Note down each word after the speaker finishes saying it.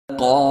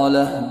قال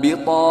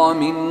اهبطا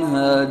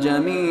منها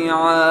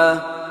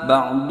جميعا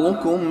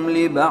بعضكم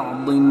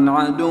لبعض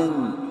عدو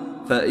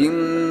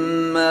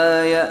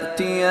فإما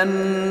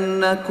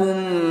يأتينكم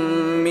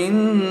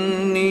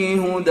مني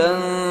هدى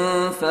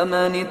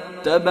فمن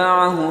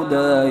اتبع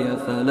هداي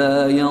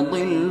فلا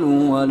يضل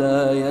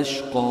ولا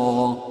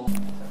يشقى.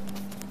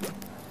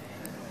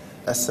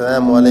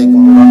 السلام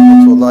عليكم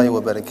ورحمة الله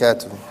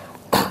وبركاته.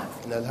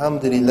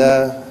 الحمد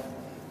لله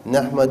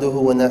نحمده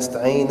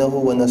ونستعينه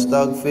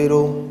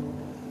ونستغفره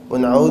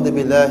ونعوذ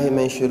بالله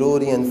من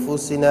شرور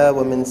أنفسنا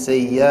ومن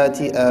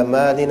سيئات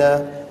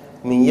أعمالنا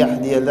من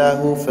يهدي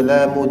الله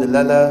فلا مضل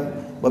له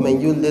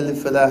ومن يضلل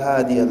فلا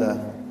هادي له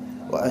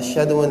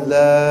وأشهد أن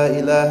لا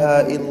إله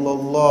إلا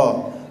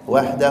الله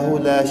وحده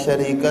لا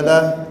شريك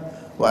له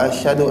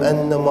وأشهد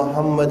أن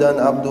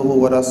محمدا عبده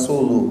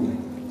ورسوله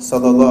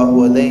صلى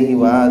الله عليه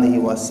وآله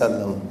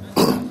وسلم.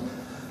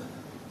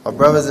 My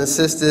brothers and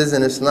sisters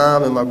in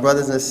Islam and my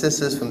brothers and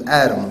sisters from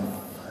Adam,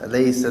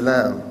 alayhi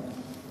salam.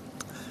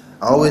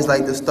 I always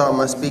like to start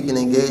my speaking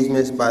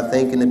engagements by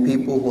thanking the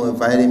people who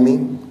invited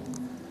me.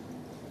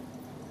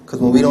 Because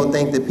when we don't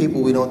thank the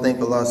people, we don't thank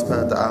Allah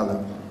subhanahu wa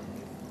ta'ala.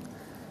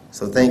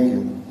 So thank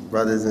you,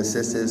 brothers and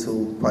sisters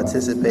who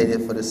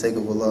participated for the sake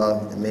of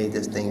Allah and made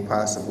this thing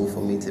possible for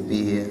me to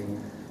be here.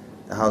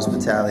 The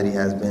hospitality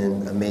has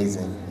been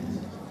amazing.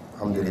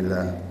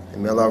 Alhamdulillah.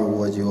 And may Allah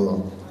reward you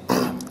all.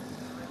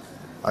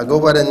 I go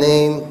by the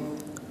name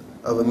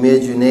of Amir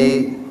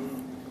Junaid,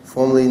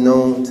 formerly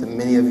known to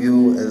many of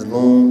you as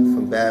Loon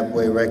from Bad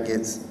Boy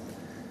Records.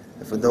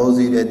 And for those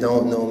of you that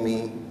don't know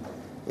me,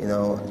 you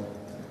know,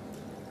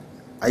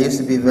 I used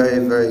to be very,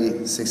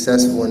 very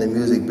successful in the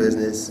music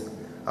business.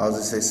 I was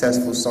a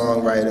successful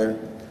songwriter.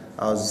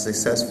 I was a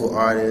successful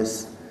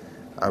artist.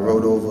 I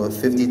wrote over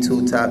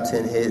 52 top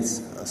 10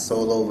 hits. I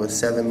sold over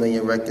 7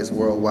 million records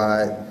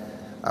worldwide.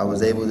 I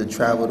was able to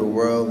travel the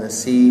world and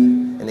see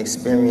and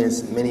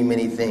experience many,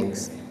 many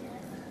things.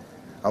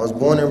 I was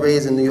born and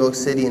raised in New York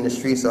City in the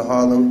streets of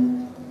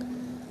Harlem.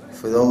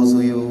 For those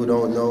of you who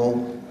don't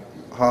know,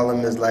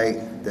 Harlem is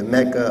like the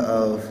mecca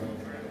of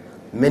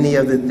many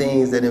of the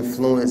things that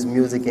influence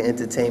music and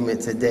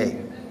entertainment today.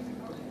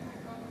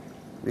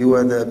 We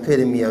were the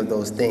epitome of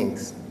those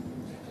things.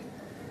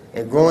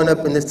 And growing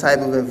up in this type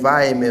of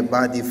environment,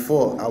 by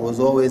default, I was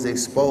always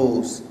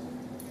exposed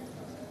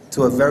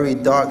to a very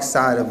dark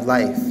side of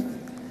life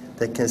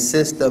that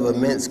consists of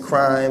immense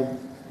crime,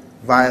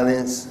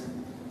 violence,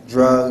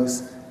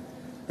 drugs,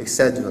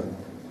 etc.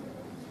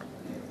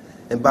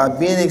 And by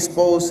being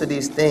exposed to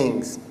these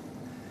things,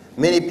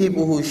 many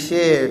people who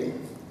shared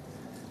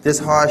this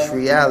harsh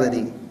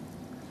reality,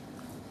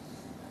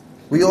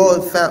 we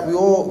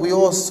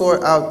all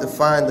sought out to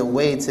find a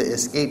way to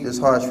escape this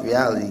harsh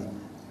reality,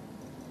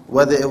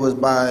 whether it was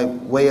by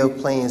way of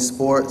playing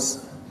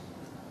sports,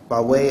 by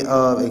way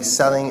of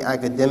excelling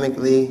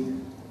academically.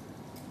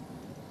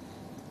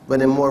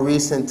 But in more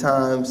recent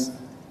times,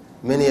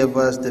 many of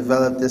us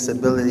developed this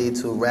ability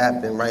to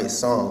rap and write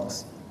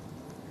songs.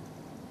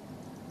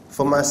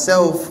 For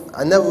myself,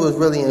 I never was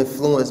really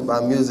influenced by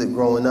music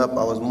growing up.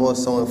 I was more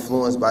so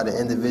influenced by the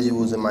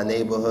individuals in my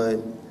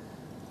neighborhood.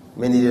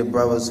 Many of the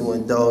brothers who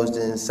indulged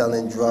in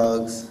selling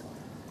drugs,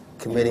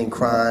 committing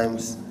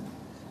crimes,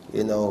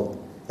 you know,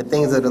 and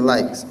things of the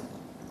likes.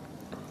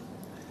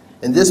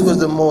 And this was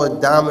the more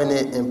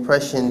dominant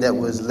impression that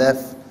was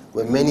left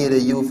with many of the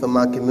youth in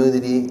my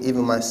community,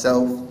 even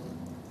myself.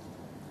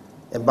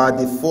 And by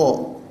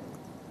default,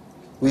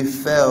 we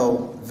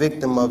fell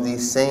victim of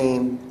these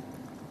same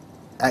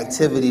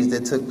activities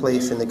that took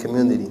place in the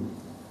community.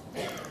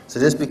 So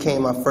this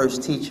became my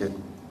first teacher.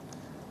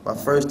 My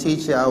first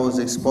teacher, I was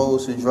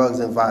exposed to drugs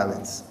and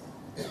violence.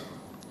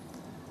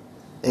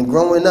 And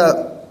growing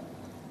up,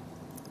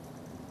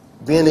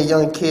 being a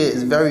young kid,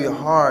 is very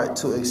hard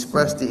to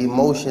express the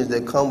emotions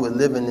that come with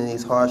living in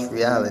these harsh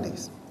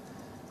realities.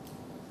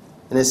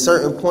 And at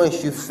certain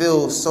points, you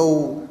feel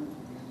so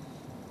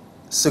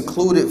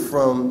secluded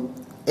from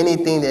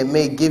anything that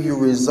may give you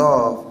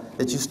resolve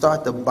that you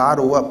start to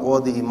bottle up all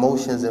the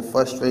emotions and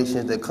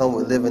frustrations that come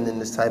with living in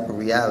this type of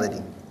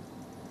reality.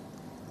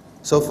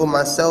 So for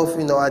myself,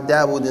 you know, I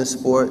dabbled in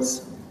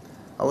sports.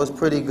 I was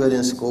pretty good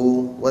in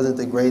school, wasn't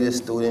the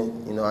greatest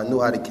student. You know, I knew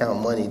how to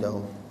count money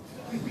though.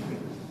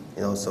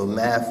 You know, so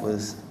math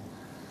was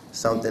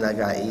something I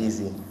got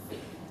easy.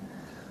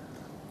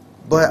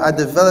 But I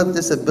developed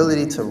this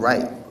ability to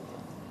write.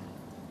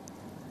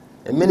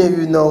 And many of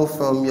you know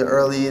from your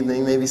early,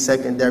 maybe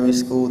secondary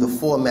school, the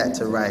format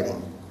to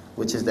writing,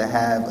 which is to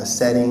have a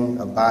setting,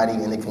 a body,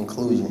 and a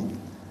conclusion.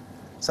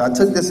 So I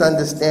took this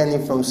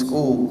understanding from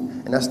school,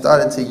 and I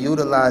started to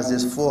utilize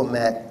this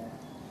format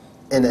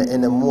in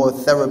a more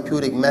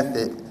therapeutic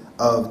method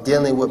of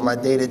dealing with my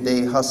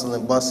day-to-day hustle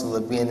and bustle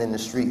of being in the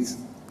streets.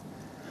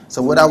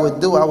 So what I would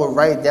do, I would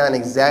write down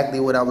exactly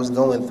what I was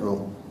going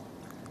through.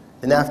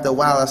 And after a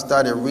while, I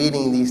started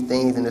reading these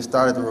things, and it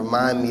started to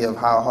remind me of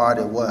how hard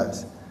it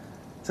was.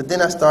 So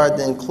then I started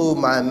to include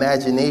my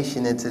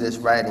imagination into this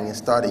writing and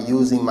started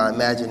using my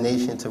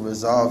imagination to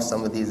resolve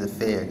some of these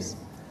affairs.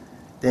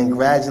 Then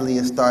gradually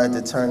it started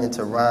to turn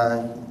into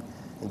rhyme,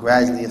 and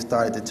gradually it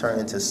started to turn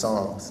into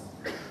songs.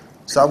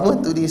 So I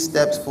went through these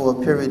steps for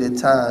a period of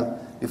time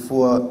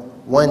before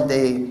one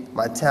day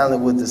my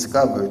talent was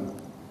discovered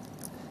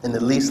in the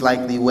least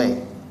likely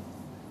way.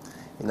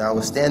 You know, I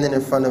was standing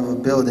in front of a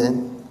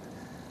building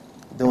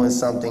doing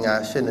something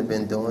I shouldn't have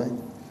been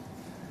doing,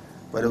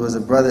 but it was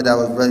a brother that I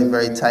was very,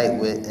 very tight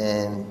with,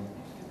 and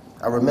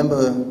I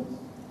remember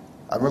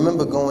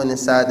going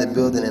inside the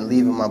building and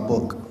leaving my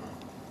book.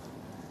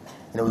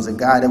 And it was a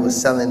guy that was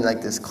selling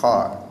like this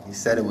car. He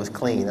said it was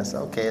clean. I said,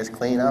 okay, it's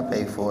clean, I'll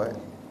pay for it.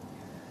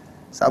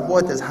 So I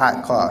bought this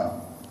hot car.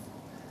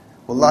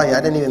 Wallahi, I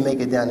didn't even make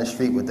it down the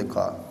street with the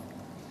car.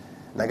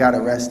 And I got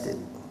arrested.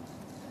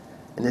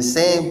 And the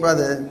same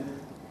brother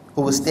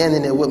who was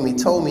standing there with me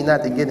told me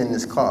not to get in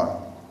this car.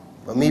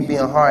 But me being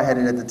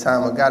hard-headed at the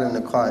time, I got in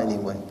the car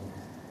anyway.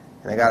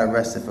 And I got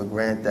arrested for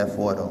grand theft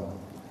auto.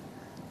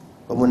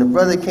 But when the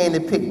brother came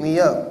to pick me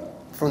up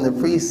from the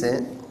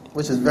precinct,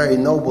 which was very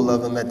noble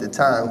of him at the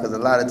time, because a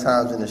lot of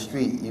times in the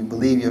street, you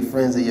believe your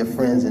friends are your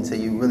friends until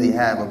you really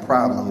have a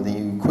problem. Then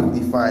you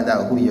quickly find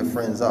out who your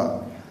friends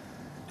are.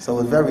 So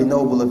it was very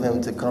noble of him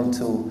to come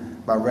to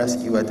my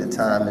rescue at the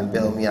time and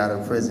bail me out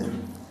of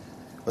prison.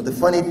 But the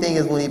funny thing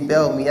is, when he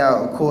bailed me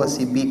out, of course,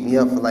 he beat me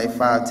up for like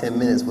 5-10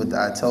 minutes with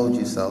the "I told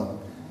you so."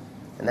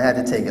 And I had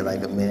to take it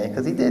like a man,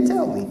 because he did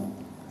tell me.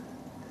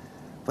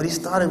 But he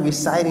started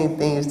reciting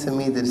things to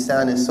me that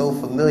sounded so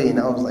familiar, and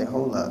I was like,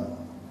 hold up.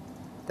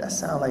 That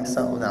sounds like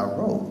something I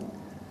wrote.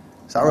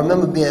 So I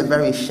remember being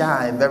very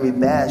shy and very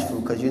bashful,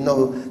 because you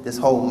know this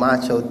whole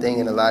macho thing,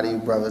 and a lot of you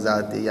brothers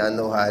out there, y'all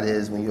know how it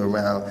is when you're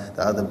around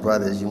the other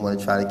brothers. You want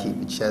to try to keep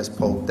your chest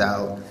poked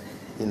out.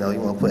 You know, you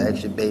want to put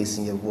extra bass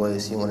in your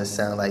voice. You want to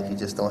sound like you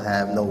just don't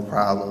have no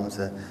problems,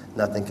 or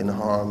nothing can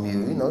harm you.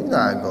 You know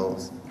how it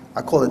goes.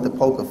 I call it the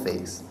poker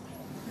face,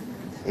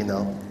 you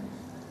know.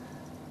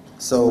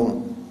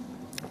 So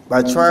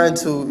by trying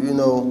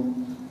to,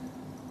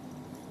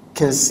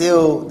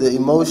 conceal the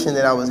emotion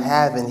that I was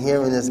having,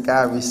 hearing this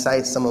guy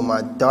recite some of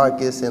my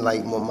darkest and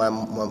like my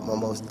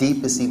most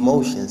deepest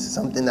emotions,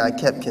 something that I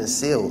kept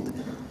concealed.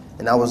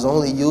 And I was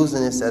only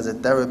using this as a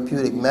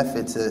therapeutic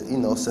method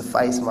to,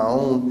 suffice my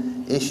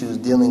own issues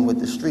dealing with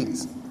the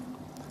streets.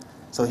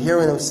 So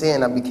hearing him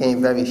saying, I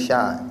became very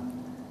shy.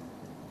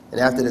 And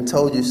after the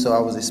 "told you so," I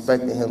was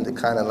expecting him to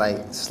kind of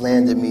like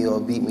slander me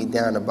or beat me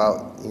down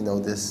about,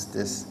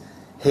 this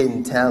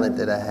hidden talent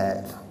that I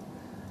had.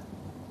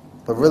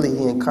 But really,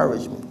 he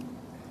encouraged me.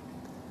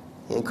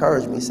 He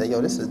encouraged me, he said,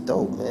 yo, this is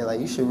dope, man. Like,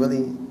 you should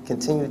really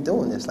continue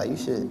doing this. Like, you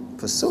should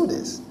pursue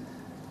this.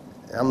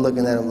 And I'm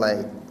looking at him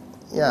like,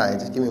 yeah, all right,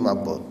 just give me my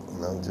book.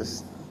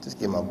 Just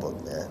give me my book,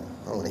 man.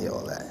 I don't want to hear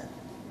all that.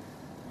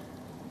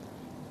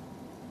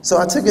 So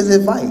I took his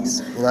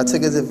advice.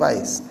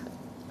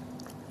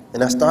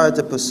 And I started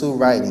to pursue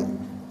writing.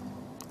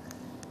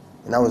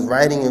 And I was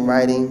writing and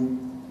writing.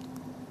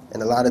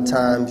 And a lot of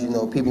times,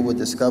 people would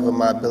discover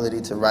my ability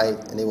to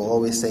write, and they would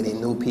always say they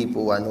knew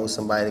people. I know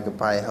somebody that could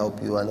probably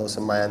help you. I know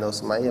somebody,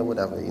 yeah,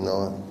 whatever,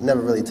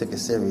 Never really took it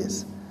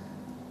serious.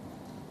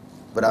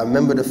 But I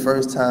remember the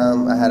first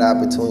time I had the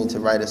opportunity to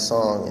write a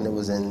song, and it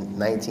was in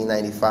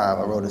 1995.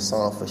 I wrote a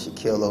song for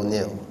Shaquille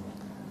O'Neal,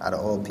 out of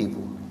all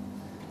people.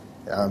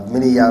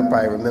 Many of y'all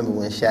probably remember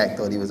when Shaq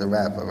thought he was a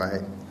rapper,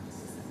 right?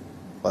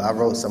 Well, I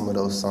wrote some of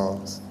those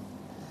songs.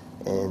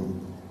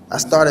 And I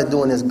started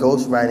doing this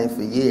ghostwriting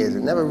for years. I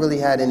never really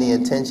had any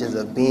intentions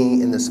of being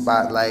in the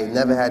spotlight,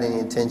 never had any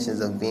intentions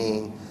of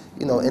being,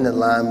 in the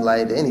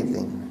limelight or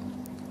anything.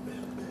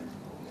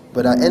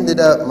 But I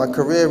ended up, my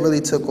career really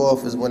took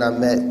off is when I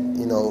met,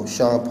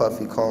 Sean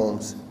Puffy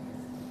Combs,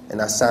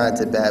 and I signed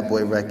to Bad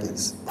Boy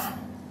Records.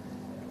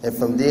 And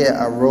from there,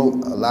 I wrote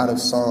a lot of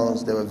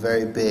songs that were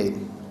very big,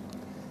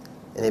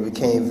 and they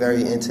became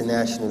very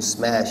international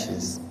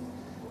smashes.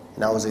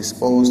 And I was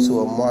exposed to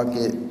a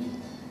market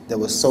that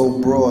was so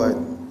broad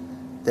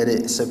that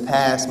it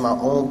surpassed my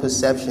own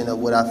perception of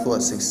what I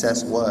thought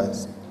success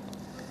was.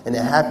 And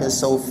it happened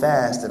so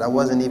fast that I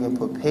wasn't even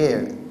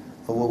prepared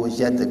for what was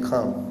yet to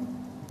come.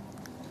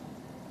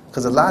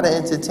 Because a lot of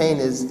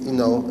entertainers,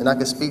 and I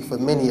can speak for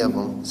many of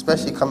them,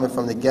 especially coming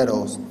from the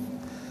ghettos,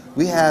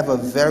 we have a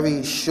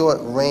very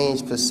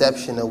short-range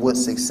perception of what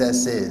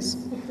success is.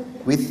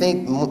 We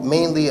think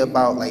mainly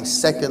about like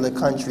secular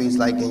countries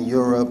like in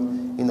Europe,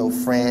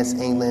 France,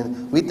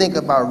 England. We think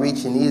about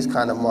reaching these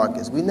kind of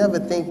markets. We never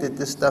think that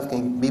this stuff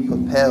can be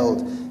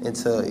propelled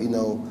into,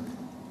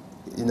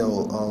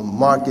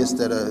 markets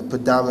that are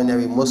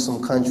predominantly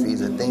Muslim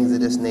countries or things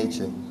of this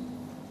nature.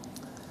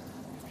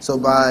 So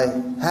by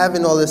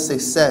having all this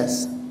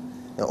success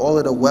and all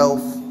of the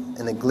wealth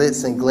and the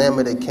glitz and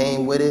glamour that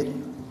came with it,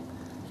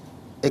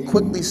 it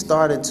quickly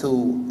started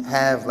to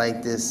have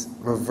like this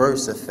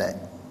reverse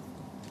effect.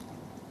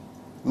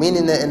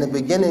 Meaning that in the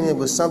beginning it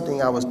was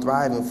something I was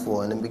thriving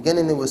for. In the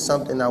beginning it was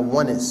something I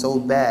wanted so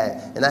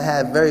bad. And I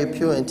had very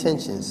pure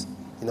intentions.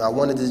 I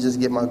wanted to just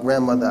get my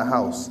grandmother a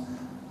house.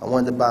 I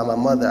wanted to buy my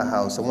mother a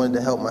house. I wanted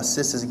to help my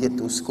sisters get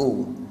through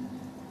school.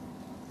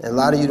 And a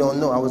lot of you don't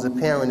know, I was a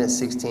parent at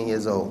 16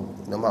 years old.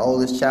 You know, my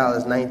oldest child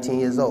is 19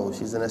 years old.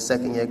 She's in her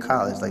second year of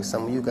college, like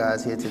some of you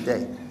guys here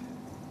today.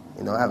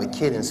 You know, I have a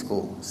kid in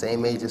school,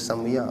 same age as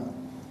some of y'all.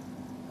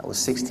 I was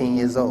 16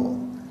 years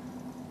old.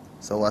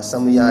 So while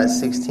some of y'all at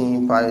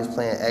 16 probably was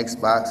playing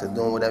Xbox or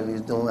doing whatever you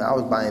was doing, I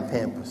was buying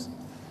Pampers.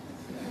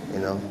 You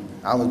know,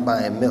 I was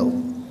buying milk.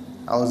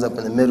 I was up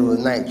in the middle of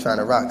the night trying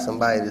to rock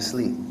somebody to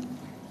sleep.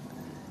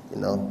 You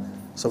know,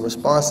 so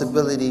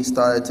responsibility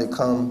started to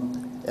come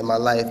in my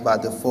life by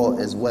default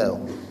as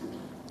well.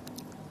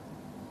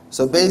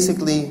 So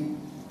basically,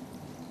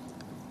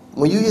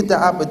 when you get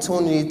the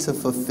opportunity to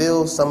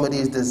fulfill some of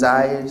these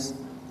desires,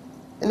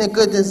 and they're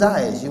good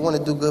desires. You want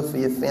to do good for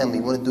your family.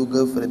 You want to do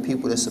good for the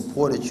people that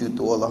supported you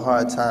through all the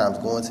hard times,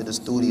 going to the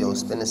studio,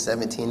 spending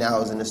 17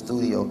 hours in the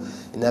studio,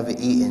 and never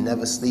eating,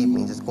 never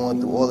sleeping, just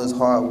going through all this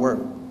hard work.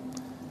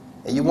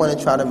 And you want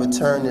to try to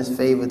return this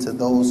favor to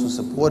those who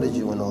supported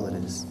you in all of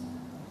this.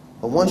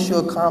 But once you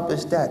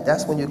accomplish that,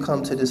 that's when you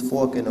come to this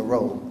fork in the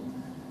road.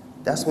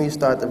 That's when you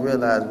start to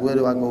realize, where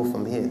do I go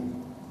from here?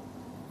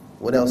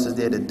 What else is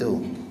there to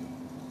do?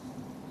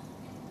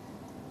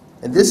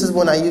 And this is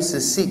when I used to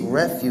seek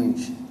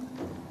refuge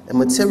in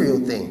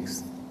material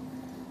things.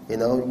 You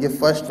know, you get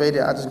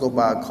frustrated, I just go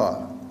buy a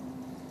car.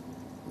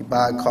 You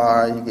buy a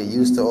car, you get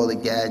used to all the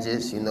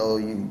gadgets, you know,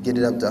 you get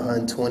it up to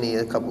 120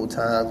 a couple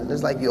times, and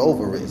it's like you're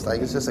over it. It's like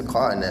it's just a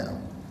car now.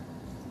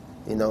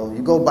 You know,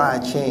 you go buy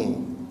a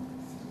chain.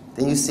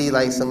 Then you see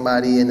like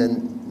somebody in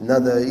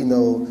another, you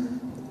know,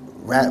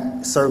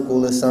 rap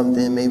circle or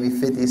something, maybe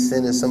 50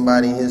 Cent or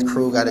somebody in his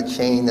crew got a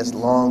chain that's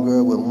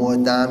longer with more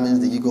diamonds.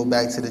 Then you go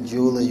back to the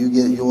jeweler, you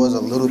get yours a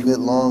little bit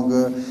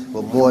longer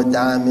with more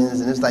diamonds,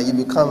 and it's like you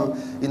become,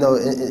 you know,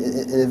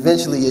 and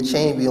eventually your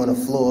chain be on the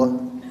floor,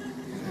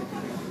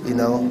 you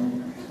know.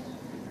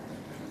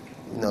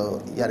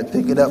 You got to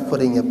pick it up,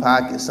 put it in your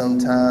pocket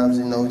sometimes,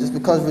 you know. It just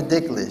becomes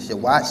ridiculous. Your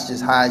watch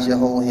just hides your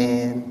whole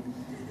hand.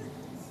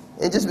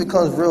 It just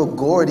becomes real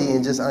gaudy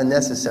and just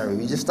unnecessary.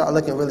 You just start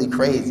looking really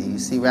crazy. You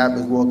see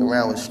rappers walking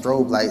around with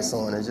strobe lights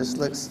on. It just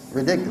looks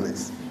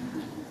ridiculous,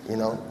 you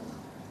know.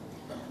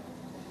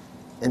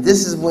 And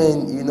this is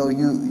when, you know,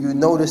 you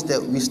notice that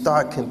we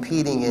start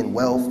competing in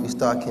wealth. We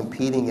start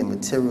competing in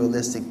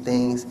materialistic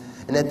things.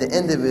 And at the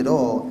end of it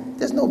all,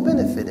 there's no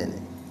benefit in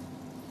it.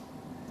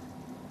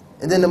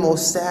 And then the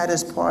most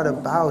saddest part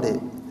about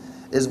it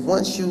is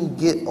once you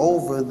get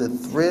over the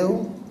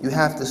thrill, you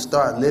have to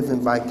start living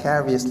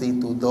vicariously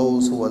through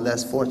those who are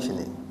less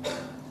fortunate.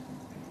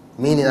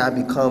 Meaning I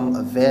become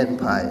a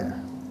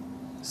vampire,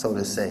 so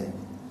to say.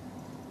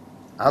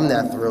 I'm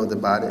not thrilled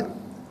about it,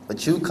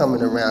 but you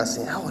coming around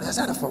saying, oh, is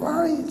that a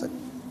Ferrari? It's like,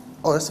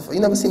 oh, you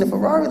never seen a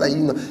Ferrari? Like, you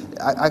know,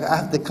 I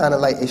have to kind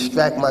of like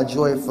extract my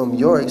joy from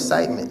your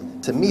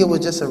excitement. To me, it was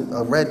just a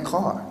red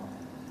car.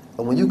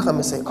 But when you come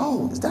and say,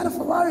 oh, is that a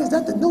Ferrari? Is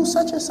that the new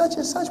such and such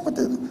with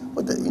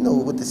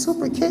the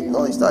super kit and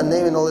all, you start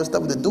naming all this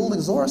stuff with the dual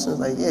exhaust,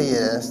 and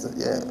it's like,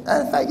 yeah.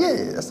 Matter of fact,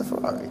 yeah, that's the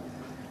Ferrari.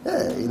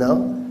 Yeah, you know.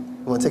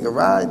 You want to take a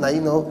ride? Now,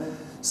 you know.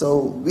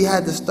 So we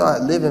had to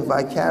start living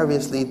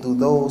vicariously through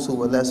those who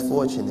were less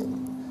fortunate.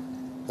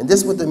 And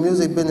this is what the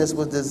music business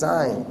was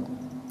designed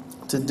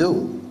to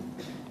do.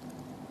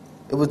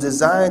 It was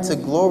designed to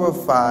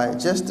glorify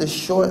just a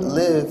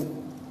short-lived,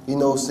 you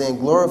know, saying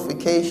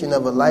glorification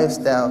of a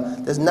lifestyle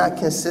that's not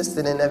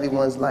consistent in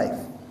everyone's life.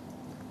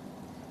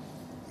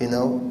 You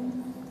know,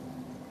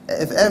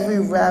 if every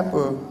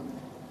rapper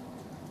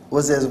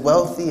was as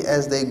wealthy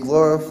as they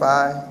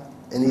glorify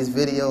in these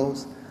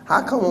videos,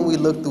 how come when we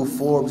look through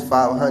Forbes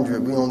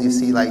 500, we only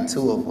see like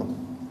 2 of them?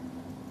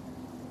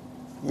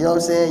 You know what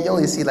I'm saying? You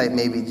only see like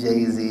maybe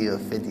Jay-Z or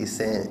 50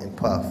 Cent and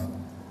Puff.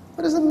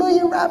 But there's a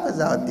million rappers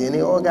out there, and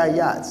they all got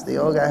yachts, they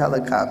all got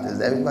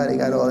helicopters, everybody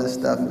got all this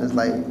stuff, and it's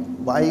like,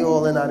 why are you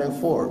all not in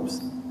Forbes?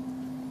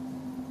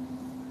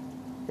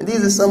 And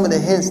these are some of the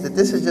hints that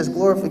this is just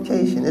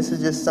glorification. This is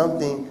just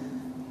something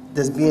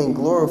that's being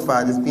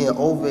glorified, that's being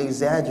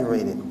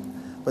over-exaggerated.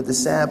 But the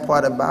sad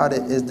part about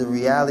it is the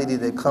reality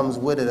that comes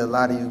with it a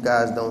lot of you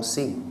guys don't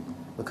see.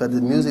 Because the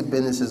music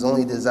business is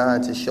only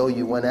designed to show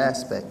you one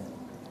aspect.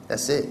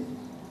 That's it.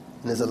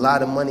 And there's a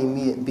lot of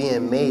money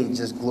being made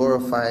just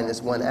glorifying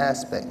this one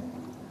aspect.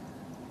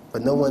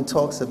 But no one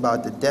talks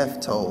about the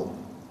death toll.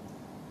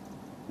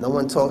 No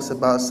one talks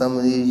about some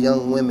of these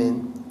young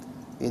women,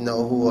 you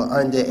know, who are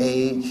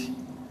underage,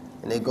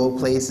 and they go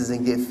places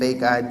and get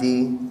fake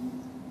ID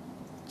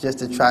just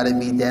to try to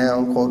be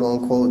down, quote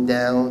unquote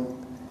down,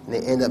 and they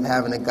end up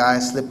having a guy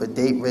slip a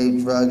date rape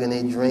drug in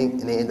their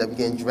drink, and they end up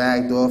getting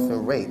dragged off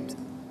and raped.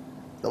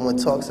 No one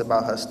talks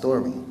about her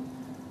story.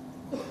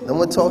 No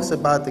one talks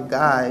about the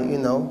guy, you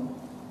know,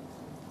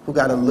 who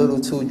got a little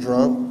too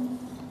drunk,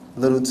 a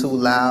little too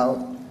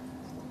loud,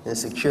 and a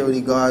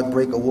security guard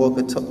break a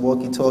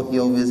walkie-talkie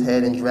over his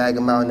head and drag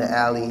him out in the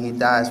alley, and he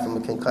dies from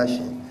a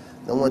concussion.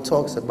 No one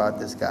talks about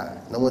this guy.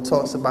 No one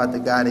talks about the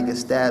guy that gets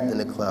stabbed in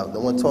the club. No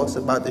one talks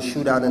about the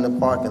shootout in the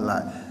parking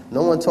lot.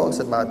 No one talks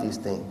about these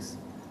things.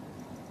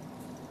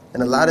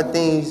 And a lot of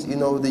things, you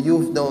know, the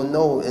youth don't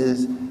know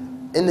is,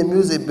 in the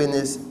music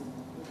business,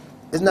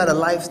 It's not a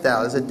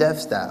lifestyle, it's a death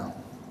style.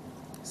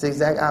 It's the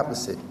exact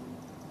opposite.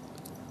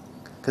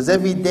 Because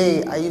every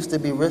day I used to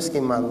be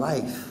risking my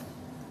life,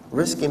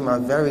 risking my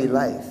very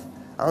life.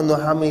 I don't know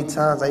how many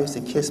times I used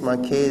to kiss my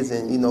kids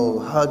and,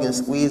 hug and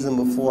squeeze them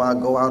before I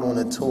go out on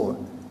a tour,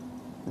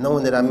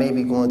 knowing that I may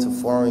be going to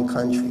foreign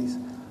countries,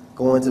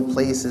 going to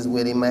places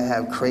where they might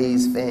have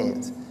crazed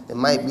fans. It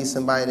might be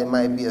somebody that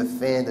might be a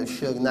fan of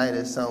Suge Knight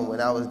or something.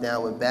 When I was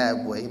down with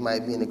Bad Boy, he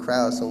might be in the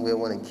crowd somewhere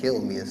want to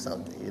kill me or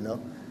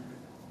something,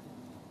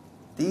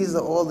 These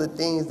are all the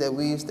things that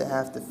we used to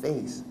have to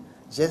face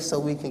just so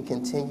we can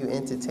continue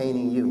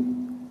entertaining you.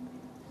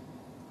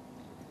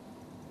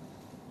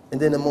 And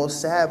then the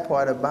most sad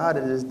part about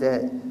it is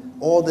that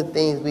all the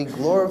things we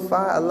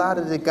glorify, a lot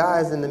of the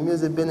guys in the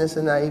music business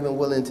are not even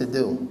willing to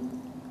do.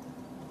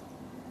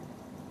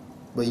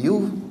 But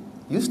you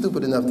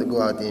stupid enough to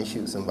go out there and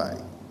shoot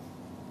somebody.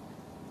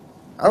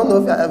 I don't know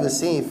if y'all ever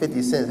seen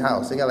 50 Cent's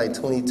house. They got like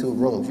 22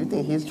 rooms. You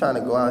think he's trying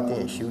to go out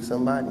there and shoot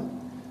somebody?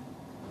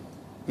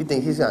 You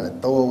think he's trying to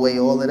throw away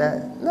all of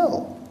that?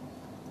 No.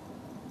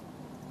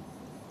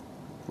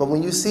 But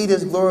when you see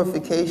this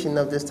glorification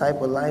of this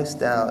type of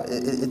lifestyle,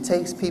 it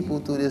takes people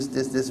through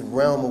this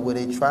realm of where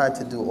they try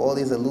to do all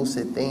these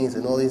elusive things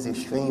and all these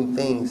extreme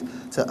things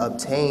to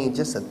obtain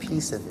just a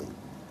piece of it.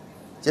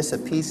 Just a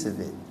piece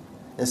of it.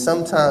 And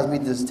sometimes we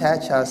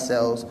detach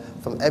ourselves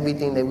from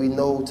everything that we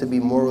know to be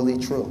morally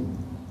true.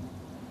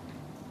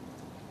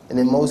 And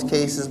in most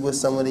cases with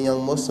some of the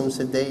young Muslims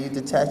today, you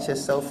detach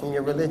yourself from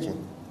your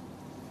religion,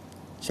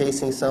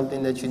 chasing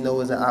something that you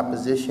know is in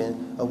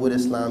opposition of what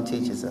Islam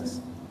teaches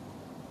us.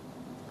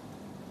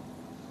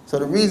 So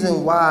the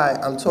reason why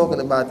I'm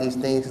talking about these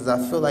things is I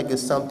feel like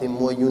it's something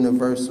more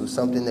universal,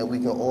 something that we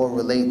can all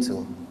relate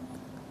to,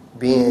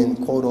 being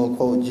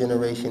quote-unquote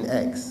Generation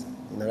X.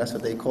 That's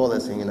what they call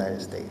us in the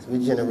United States.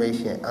 We're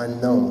Generation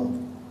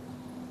Unknown.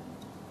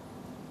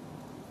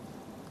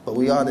 But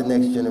we are the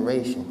next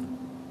generation.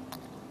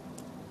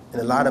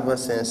 And a lot of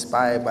us are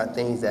inspired by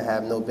things that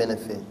have no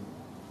benefit.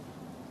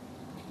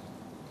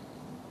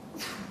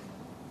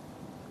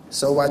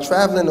 So while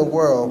traveling the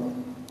world,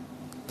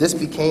 this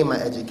became my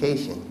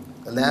education.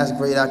 The last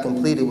grade I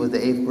completed was the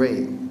 8th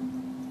grade.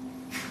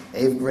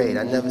 8th grade.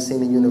 I've never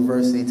seen a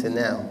university to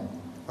now.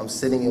 I'm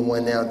sitting in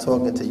one now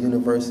talking to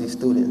university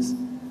students.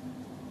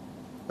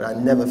 But I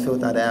never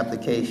filled out an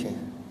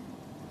application.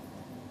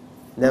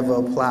 Never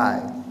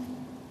applied.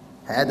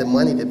 Had the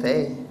money to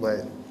pay,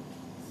 but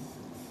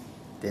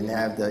didn't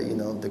have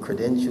the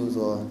credentials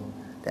or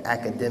the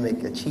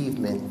academic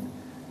achievement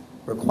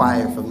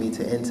required for me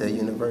to enter a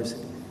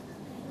university.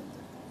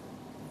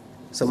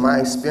 So my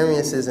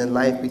experiences in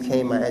life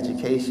became my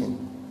education.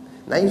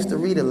 And I used to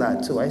read a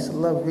lot too. I used to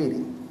love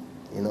reading,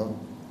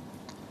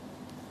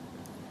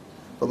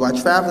 But while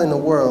traveling the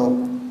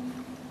world,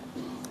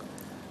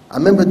 I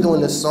remember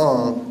doing a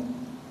song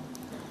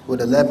with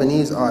a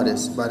Lebanese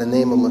artist by the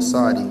name of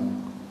Masardi.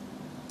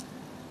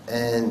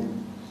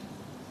 And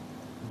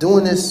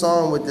doing this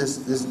song with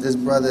this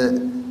brother,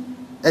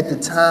 at the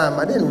time,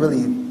 I didn't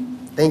really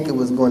think it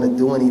was going to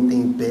do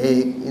anything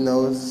big.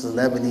 It's a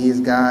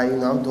Lebanese guy.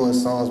 I'm doing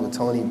songs with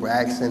Tony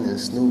Braxton and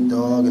Snoop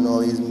Dogg and all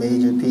these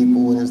major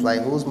people. And it's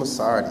like, who's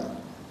Masardi?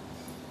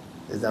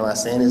 Am I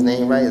saying his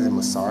name right? Is it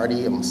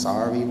Masardi or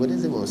Masari? What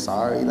is it,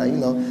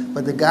 Masari?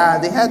 But the guy,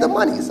 they had the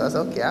money. So I said,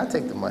 okay, I'll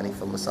take the money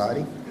for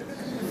Masardi.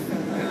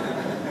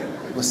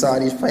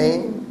 Masardi's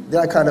paying.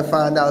 Then I kind of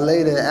find out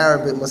later in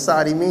Arabic,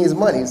 Masardi means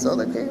money. So I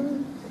was like, okay,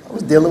 I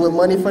was dealing with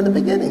money from the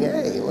beginning.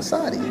 Hey,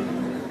 Masardi.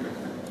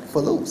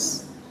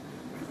 Fulus.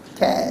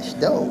 Cash,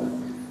 dough.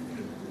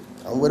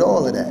 I'm with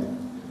all of that.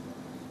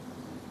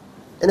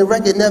 And the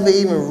record never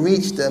even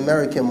reached the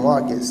American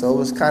market. So it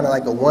was kind of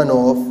like a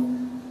one-off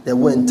that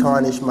wouldn't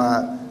tarnish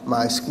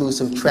my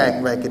exclusive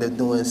track record of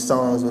doing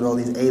songs with all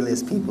these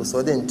A-list people. So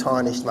it didn't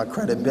tarnish my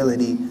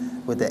credibility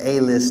with the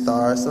A-list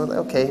stars. So I was like,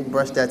 okay,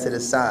 brush that to the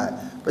side.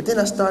 But then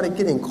I started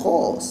getting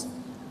calls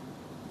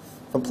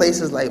from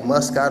places like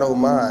Muscat,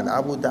 Oman,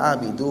 Abu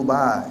Dhabi,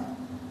 Dubai,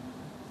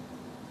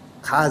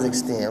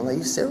 Kazakhstan. I'm like,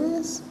 you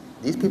serious?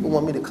 These people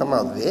want me to come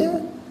out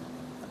there?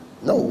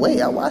 No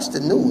way, I watch the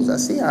news. I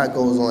see how it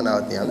goes on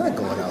out there. I'm not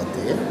going out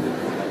there.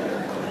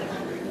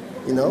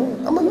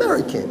 I'm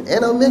American,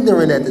 and I'm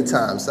ignorant at the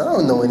time, so I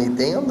don't know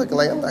anything. I'm looking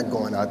like I'm not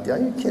going out there. Are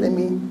you kidding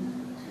me?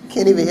 You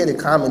can't even hear the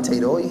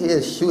commentator. All you hear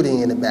is shooting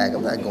in the back.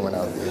 I'm not going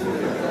out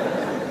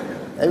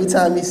there. Every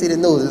time you see the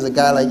news, there's a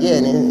guy like, yeah,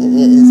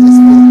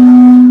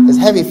 and it's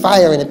heavy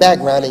fire in the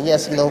background, and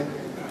yes,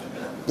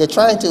 they're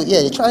trying to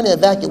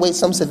evacuate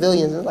some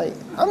civilians. I'm like,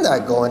 I'm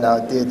not going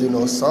out there to do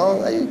no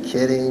song. Are you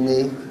kidding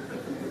me?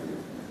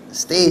 The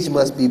stage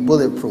must be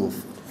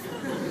bulletproof.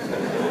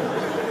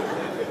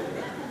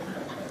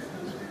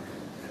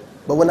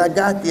 But when I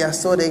got there, I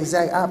saw the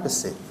exact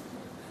opposite.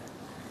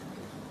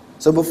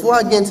 So before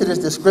I get into this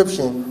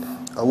description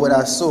of what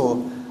I saw,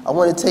 I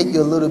want to take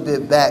you a little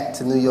bit back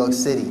to New York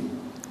City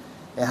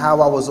and how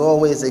I was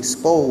always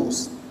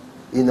exposed,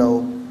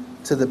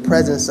 to the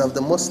presence of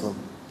the Muslim.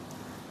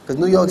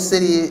 Because New York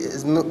City,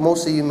 is,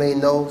 most of you may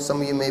know, some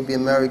of you may be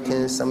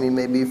Americans, some of you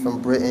may be from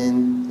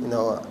Britain. You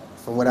know,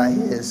 from what I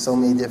hear, so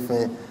many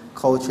different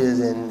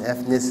cultures and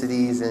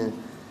ethnicities and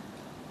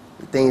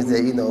things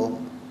that, you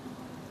know,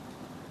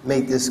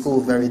 make this school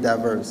very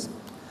diverse.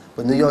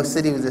 But New York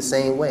City was the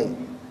same way,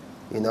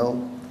 you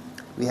know.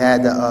 We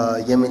had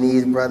the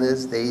Yemenis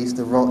brothers. They used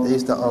to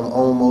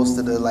own most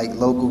of the like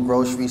local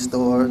grocery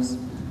stores.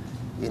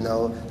 You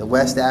know, the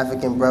West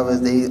African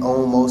brothers, they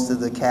own most of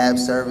the cab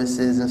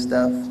services and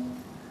stuff.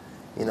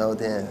 You know,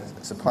 then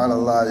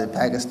subhanAllah, the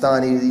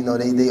Pakistanis, you know,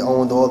 they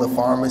owned all the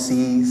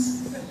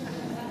pharmacies.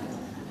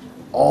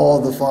 All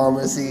the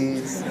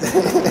pharmacies.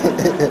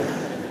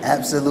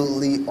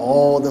 Absolutely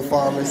all the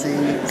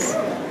pharmacies.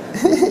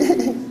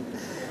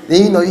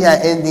 Then, you know, you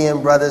had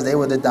Indian brothers, they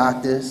were the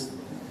doctors.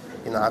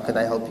 You know, how can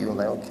I help you? I'm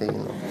like, okay, you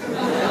know.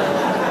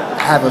 I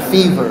have a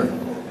fever.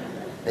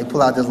 They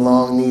pull out this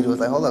long needle. It's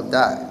like, hold up,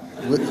 doc.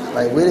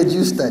 Like, where did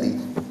you study?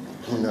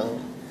 You know?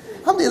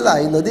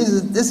 Alhamdulillah, you know,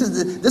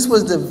 this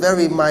was the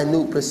very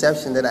minute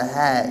perception that I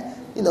had,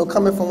 you know,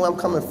 coming from where I'm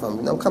coming from.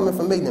 You know, I'm coming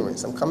from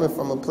ignorance. I'm coming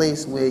from a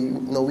place where, you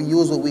know, we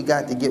use what we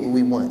got to get what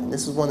we want. And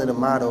this is one of the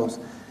mottos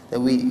that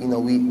we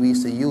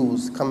used to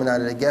use coming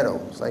out of the ghetto.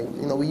 It's like,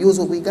 you know, we use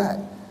what we got.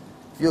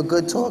 If you're a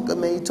good talker,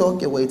 man, you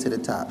talk your way to the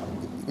top.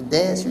 You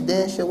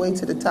dance your way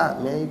to the top,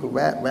 man. You can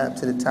rap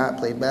to the top,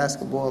 play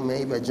basketball,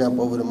 man. You better jump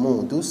over the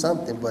moon, do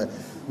something. But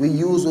we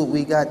use what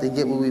we got to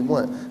get what we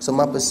want. So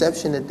my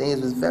perception of things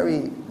was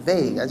very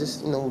vague. I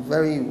just, you know,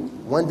 very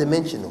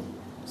one-dimensional,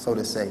 so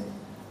to say.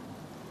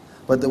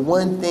 But the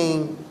one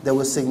thing that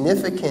was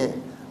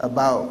significant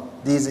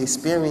about these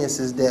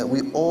experiences that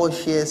we all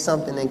shared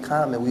something in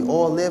common. We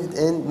all lived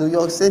in New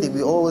York City.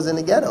 We all was in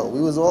the ghetto.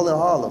 We was all in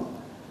Harlem.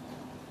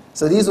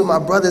 So these were my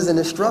brothers in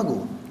the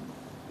struggle.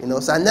 You know,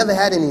 so I never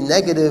had any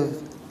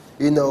negative,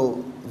 you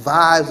know,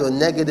 vibes or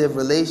negative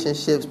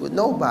relationships with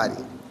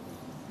nobody.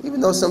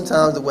 Even though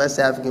sometimes the West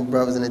African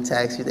brothers in the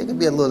taxi, they can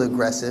be a little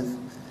aggressive,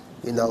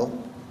 you know.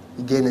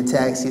 You get in a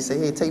taxi, say,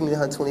 hey, take me to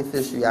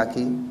 125th Street,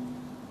 Aki.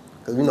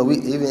 Because, you know, we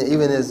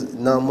even as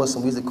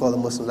non-Muslim, we used to call the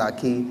Muslims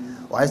Aki,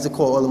 or I used to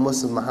call all the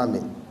Muslims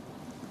Muhammad.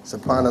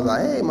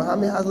 SubhanAllah, hey,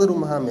 Muhammad, how's little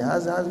Muhammad?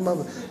 How's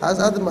mother? How's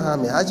other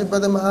Muhammad? How's your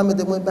brother Muhammad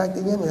that went back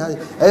to Yemen?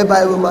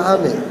 Everybody with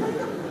Muhammad.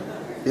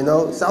 You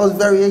know, so I was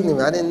very ignorant.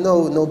 I didn't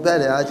know no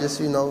better. I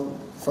just, you know,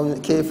 from the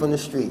kid from the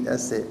street,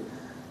 that's it.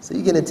 So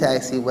you get in a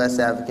taxi, West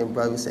African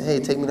brother, you say, hey,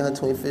 take me to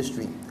 125th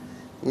Street.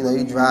 You know,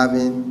 you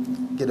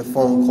driving, get a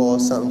phone call,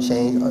 something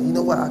changed. Oh, you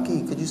know what,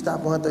 Aki, could you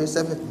stop on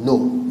 137th?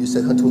 No, you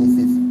said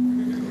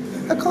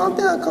 125th. Calm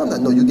down, calm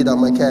down. No, you get out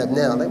my cab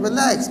now. Like,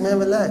 relax, man,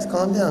 relax.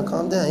 Calm down,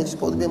 calm down. Ain't you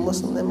supposed to be a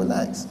Muslim? Then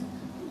relax.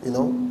 You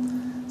know?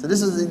 So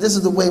this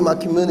is the way my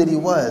community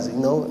was, you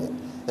know?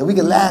 And we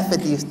can laugh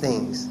at these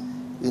things,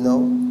 you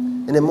know?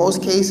 And in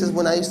most cases,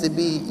 when I used to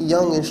be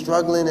young and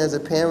struggling as a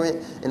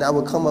parent, and I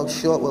would come up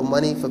short with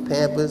money for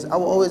Pampers, I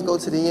would always go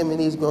to the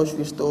Yemenis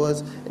grocery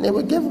stores, and they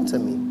would give them to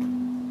me,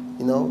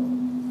 you know?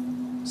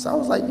 So I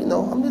was like, you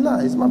know,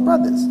 alhamdulillah, it's my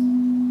brothers.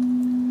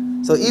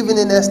 So even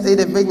in that state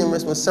of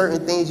ignorance, when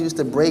certain things used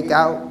to break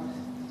out,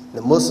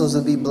 the Muslims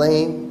would be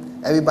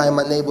blamed. Everybody in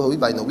my neighborhood, we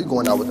like, no, we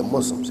going out with the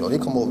Muslims. Yo, they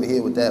come over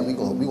here with that, we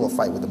gonna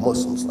fight with the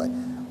Muslims. Like,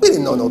 we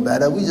didn't know no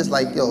better. We just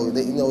like, yo,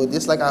 you know,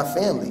 just like our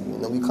family. You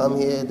know, we come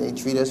here, they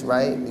treat us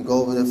right. We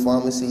go over to the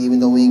pharmacy, even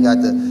though we ain't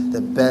got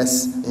the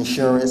best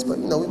insurance, but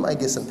you know, we might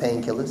get some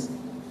painkillers.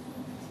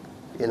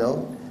 You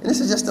know, and this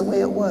is just the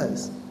way it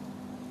was.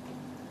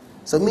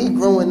 So me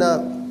growing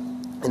up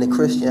in a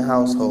Christian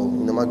household.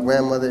 You know, my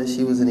grandmother,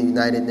 she was in the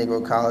United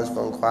Negro College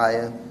Fund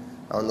Choir.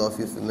 I don't know if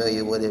you're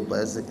familiar with it,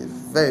 but it's a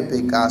very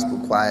big gospel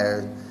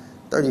choir.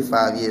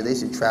 35 years, they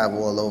used to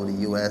travel all over the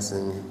U.S.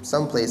 and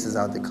some places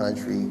out the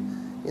country,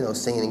 you know,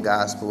 singing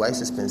gospel. I used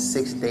to spend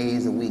 6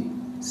 days a week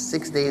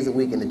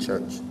in the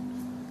church.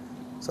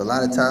 So a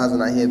lot of times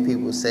when I hear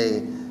people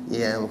say,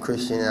 yeah, I'm a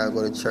Christian and I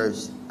go to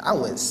church, I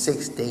went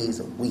 6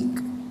 days a week.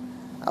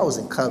 I was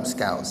in Cub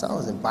Scouts, I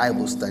was in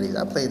Bible studies,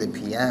 I played the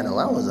piano,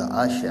 I was an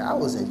usher, I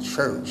was in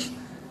church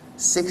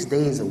 6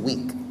 days a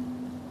week,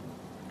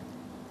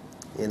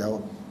 you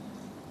know.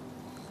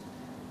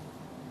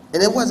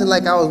 And it wasn't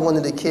like I was one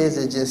of the kids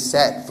that just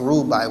sat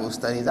through Bible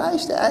studies. I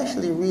used to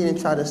actually read and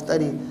try to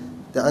study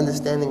the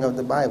understanding of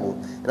the Bible.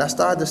 And I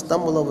started to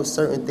stumble over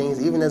certain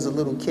things even as a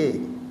little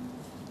kid.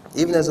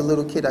 Even as a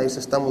little kid, I used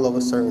to stumble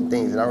over certain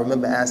things. And I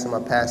remember asking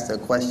my pastor a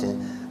question.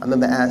 I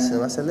remember asking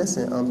him, I said,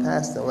 listen,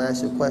 pastor, I want to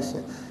ask you a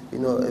question. You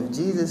know, if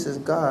Jesus is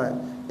God,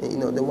 you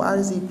know, then why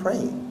does he pray?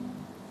 And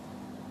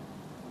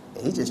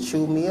he just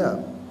chewed me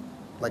up.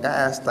 Like I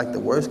asked like the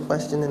worst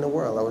question in the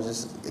world. I was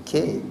just a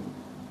kid.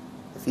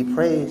 If he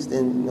prays,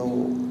 then, you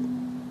know,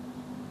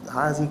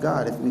 how is he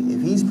God if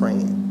he's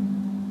praying?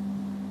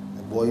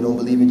 Boy, you don't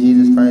believe in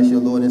Jesus Christ,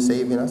 your Lord and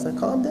Savior. And I said,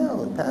 calm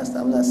down, pastor,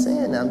 I'm not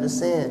saying that. I'm just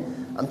saying,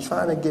 I'm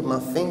trying to get my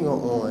finger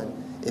on,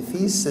 if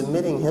he's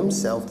submitting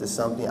himself to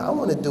something, I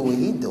want to do what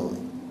he's doing.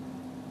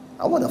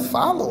 I want to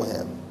follow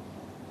him.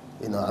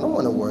 You know, I don't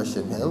want to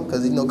worship him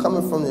because, you know,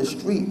 coming from the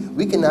street,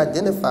 we can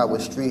identify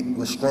with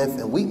strength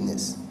and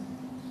weakness.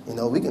 You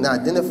know, we can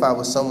identify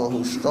with someone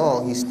who's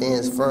strong. He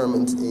stands firm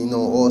in, you know,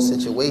 all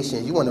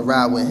situations. You want to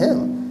ride with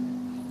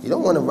him. You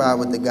don't want to ride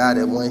with the guy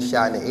that one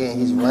shot in the air and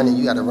he's running.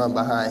 You got to run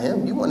behind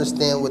him. You want to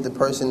stand with the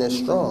person that's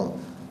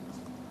strong.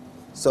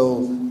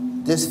 So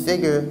this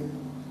figure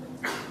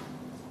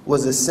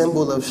was a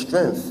symbol of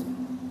strength.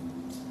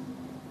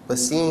 But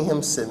seeing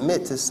him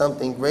submit to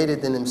something greater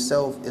than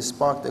himself, it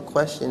sparked a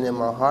question in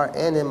my heart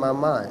and in my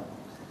mind.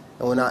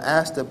 And when I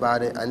asked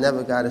about it, I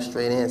never got a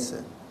straight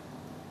answer.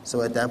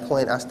 So at that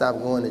point, I stopped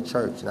going to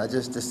church. And I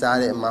just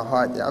decided in my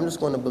heart that I'm just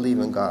going to believe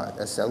in God.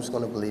 That's it. I'm just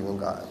going to believe in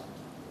God.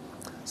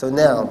 So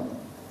now,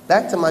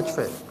 back to my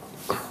trip.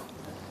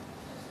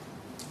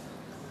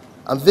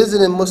 I'm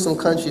visiting Muslim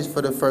countries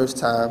for the first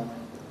time.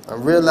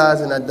 I'm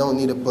realizing I don't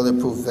need a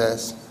bulletproof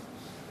vest.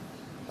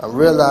 I'm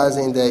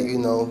realizing that, you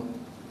know,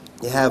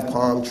 they have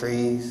palm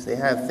trees. They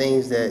have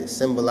things that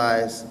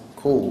symbolize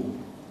cool.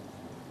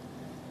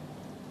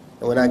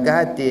 And when I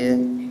got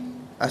there,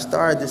 I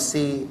started to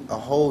see a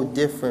whole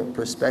different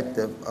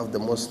perspective of the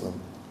Muslim.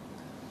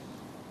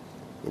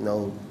 You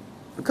know,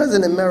 because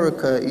in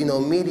America, you know,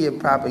 media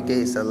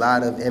propagates a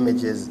lot of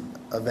images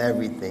of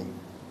everything.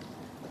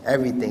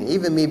 Everything.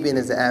 Even me being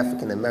as an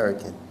African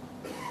American.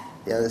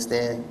 You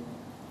understand?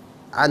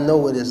 I know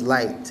what it's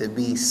like to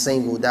be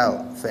singled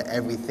out for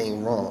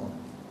everything wrong.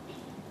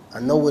 I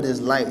know what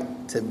it's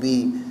like to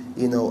be,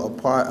 you know, a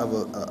part of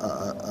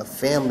a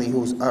family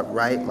who's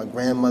upright. My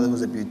grandmother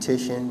was a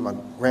beautician. My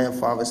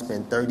grandfather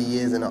spent 30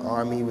 years in the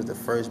army. He was the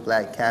first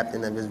black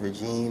captain of his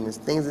regime. And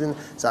things.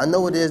 So I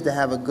know what it is to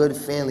have a good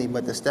family,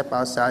 but to step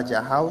outside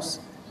your house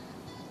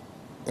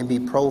and be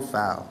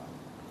profiled,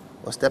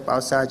 or step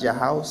outside your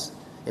house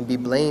and be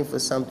blamed for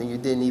something you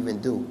didn't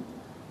even do,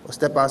 or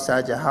step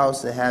outside your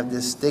house and have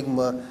this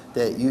stigma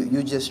that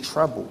you just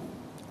trouble.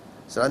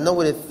 So I know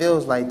what it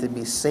feels like to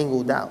be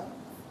singled out,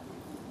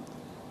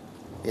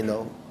 you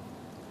know.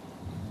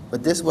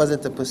 But this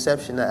wasn't the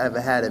perception I ever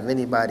had of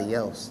anybody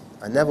else.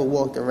 I never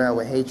walked around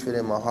with hatred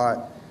in my heart.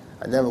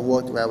 I never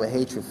walked around with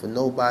hatred for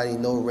nobody,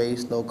 no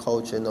race, no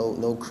culture,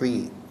 no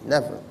creed.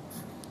 Never.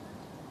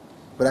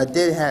 But I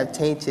did have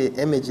tainted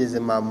images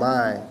in my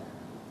mind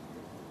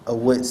of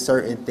what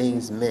certain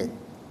things meant.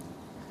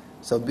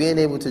 So being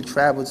able to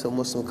travel to a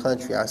Muslim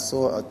country, I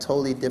saw a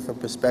totally different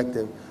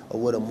perspective of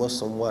what a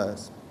Muslim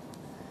was.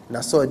 And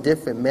I saw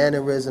different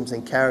mannerisms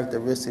and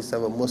characteristics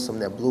of a Muslim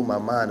that blew my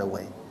mind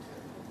away.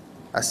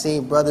 I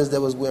seen brothers that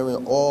was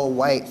wearing all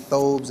white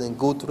thobes and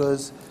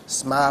gutras,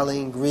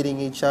 smiling, greeting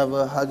each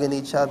other, hugging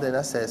each other, and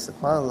I said,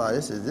 SubhanAllah,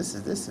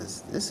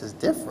 this is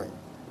different.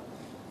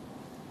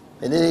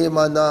 And any of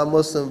my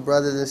non-Muslim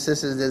brothers and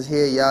sisters that's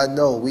here, y'all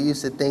know, we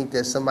used to think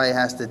that somebody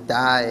has to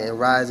die and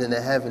rise into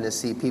heaven to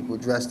see people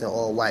dressed in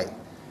all white.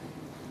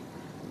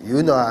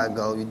 You know how it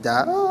go. You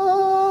die,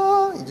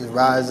 oh, you just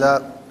rise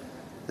up.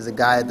 There's a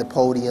guy at the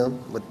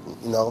podium with,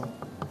 you know,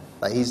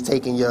 like he's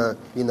taking your,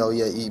 you know,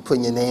 you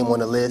putting your name on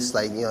the list,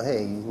 like, you know,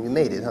 hey, you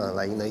made it, huh?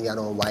 Like, you know, you got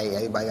on white,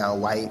 everybody got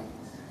on white.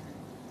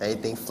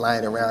 Everything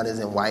flying around is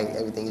in white,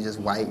 everything is just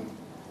white.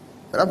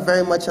 But I'm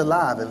very much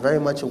alive and very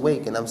much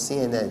awake, and I'm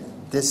seeing that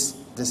this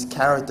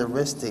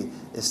characteristic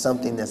is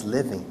something that's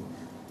living.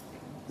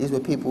 These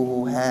were people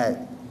who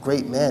had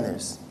great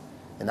manners.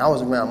 And I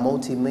was around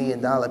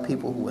multi-million-dollar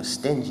people who were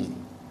stingy.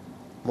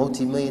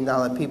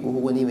 Multi-million-dollar people who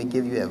wouldn't even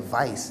give you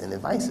advice, and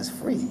advice is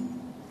free.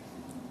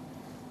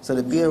 So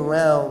to be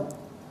around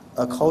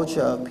a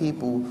culture of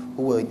people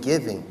who were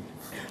giving,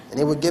 and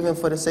they were giving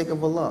for the sake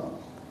of Allah.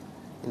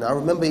 You know, I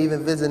remember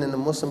even visiting a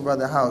Muslim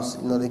brother house.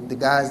 You know, the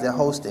guys that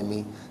hosted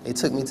me, they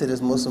took me to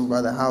this Muslim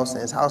brother house,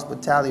 and his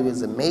hospitality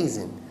was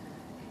amazing.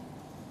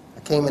 I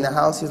came in the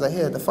house, he was like,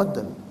 here,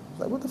 tafaddal. I was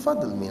like, what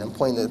tafaddal mean? I'm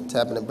pointing,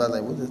 tapping the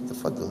brother, like, what does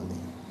tafaddal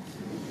mean?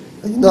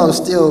 You know, I'm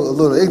still a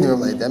little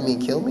ignorant, like, that mean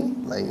kill me?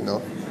 Like, you know,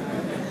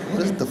 what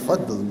does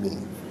tafaddal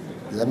mean?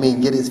 Does that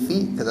mean get his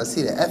feet? Because I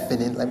see the F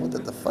in it, like, what the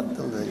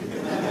tafaddal is?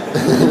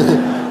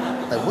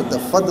 Like, what the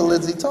tafaddal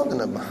is he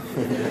talking about?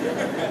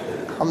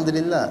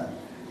 Alhamdulillah.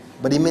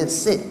 But he meant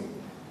sit.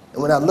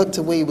 And when I looked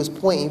to where he was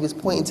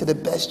pointing to the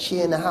best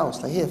chair in the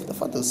house. Like, here,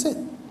 tafaddal, sit.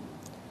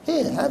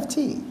 Here, have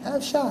tea,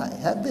 have shy,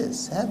 have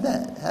this, have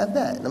that, have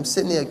that. And I'm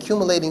sitting there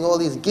accumulating all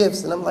these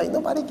gifts, and I'm like,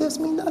 nobody gives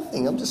me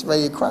nothing. I'm just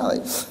ready to cry,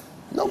 like,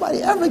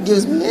 nobody ever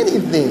gives me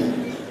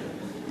anything,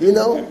 you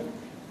know?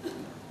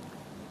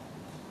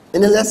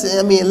 And unless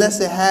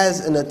it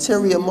has an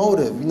ulterior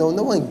motive, you know,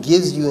 no one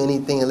gives you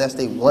anything unless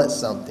they want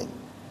something,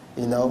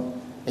 you know?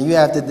 And you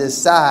have to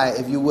decide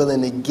if you're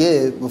willing to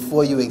give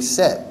before you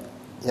accept.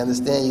 You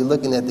understand? You're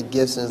looking at the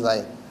gifts and it's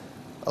like,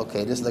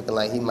 okay, this looking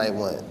like he might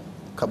want a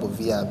couple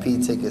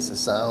VIP tickets or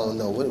something. I don't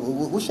know.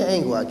 What's your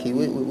angle, Aki?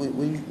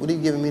 What are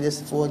you giving me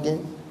this for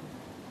again?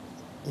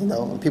 You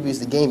know, when people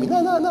used to game me,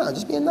 no,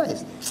 just being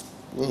nice.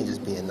 You ain't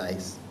just being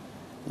nice.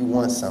 You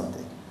want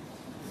something.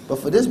 But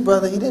for this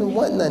brother, he didn't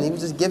want nothing. He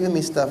was just giving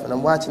me stuff. And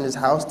I'm watching his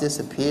house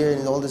disappear,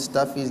 and all this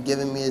stuff he's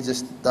giving me is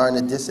just starting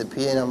to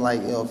disappear. And I'm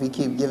like, you know, if he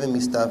keep giving me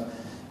stuff,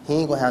 he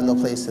ain't going to have no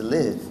place to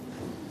live.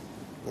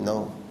 You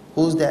know,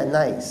 who's that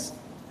nice?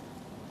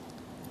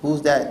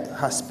 Who's that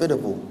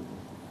hospitable?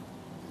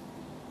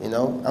 You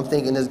know, I'm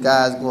thinking this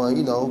guy's going,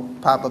 you know,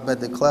 pop up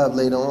at the club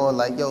later on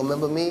like, yo,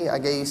 remember me? I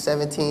gave you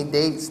 17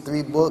 dates,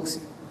 3 books,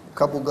 a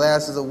couple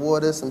glasses of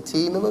water, some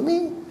tea. Remember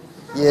me?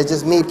 Yeah,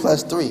 just me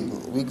plus 3.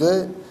 We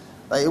good?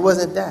 Like, it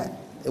wasn't that.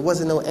 It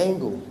wasn't no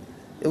angle.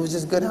 It was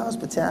just good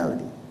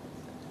hospitality.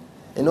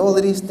 And all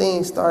of these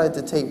things started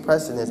to take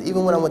precedence,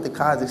 even when I went to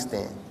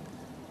Kazakhstan.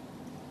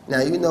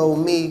 Now, you know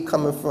me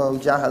coming from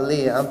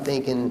Jahiliyyah, I'm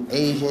thinking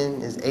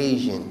Asian is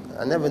Asian.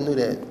 I never knew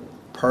that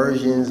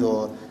Persians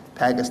or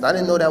Pakistan, I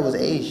didn't know that was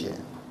Asia.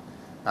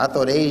 I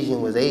thought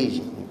Asian was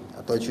Asian.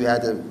 I thought you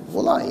had to,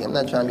 wallahi, I'm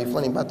not trying to be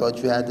funny, but I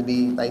thought you had to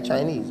be like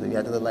Chinese, or you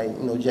had to look like,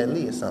 you know, Jet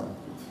Li or something.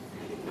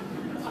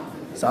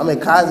 So I'm in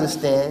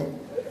Kazakhstan,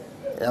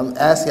 and I'm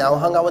asking, I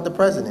hung out with the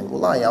president.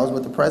 Wallahi, I was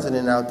with the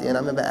president out there, and I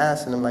remember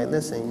asking him, like,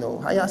 listen, you know,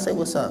 how y'all say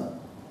what's up?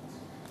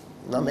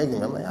 You know, I'm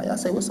ignorant. I'm like, how y'all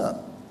say what's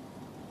up?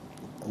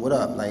 What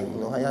up? Like, you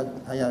know, how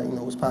y'all, you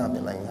know, what's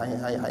popping? Like, how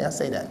y'all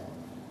say that?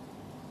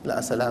 Like,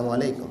 assalamu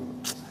alaikum.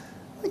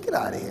 Like, get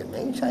out of here,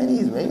 man. You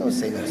Chinese, man. You don't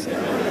say no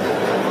salam.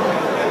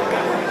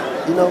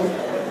 You know,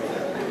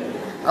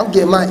 I'm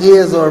getting my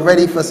ears all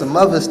ready for some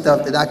other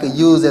stuff that I could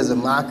use as a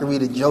mockery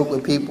to joke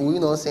with people, you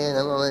know what I'm saying?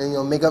 I'm gonna, you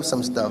know, make up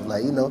some stuff,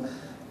 like, you know.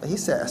 But he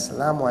said,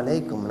 assalamu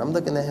alaikum. And I'm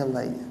looking at him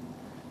like,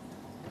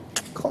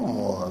 come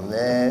on,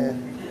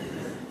 man.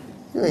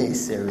 You ain't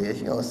serious.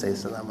 You don't say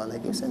assalamu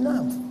alaikum. He said,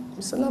 nah,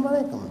 assalamu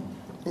alaikum.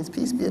 It means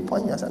peace be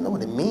upon you. I said, I know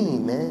what it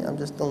means, man. I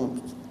just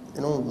don't, it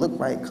don't look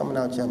right coming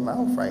out your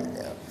mouth right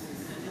now.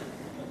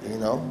 You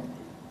know?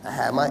 I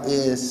had my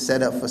ears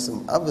set up for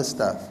some other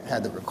stuff. I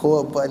had the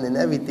record button and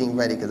everything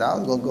ready because I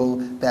was going to go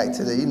back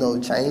to the, you know,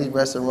 Chinese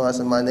restaurants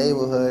in my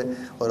neighborhood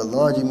or the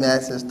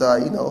laundromats and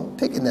start, you know,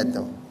 picking at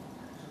them.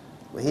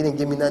 But he didn't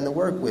give me nothing to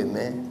work with,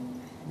 man.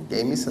 He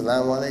gave me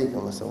salamu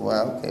alaikum. I said,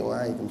 wow, okay, well,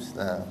 alaikum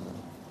salam.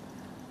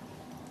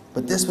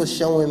 But this was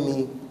showing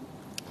me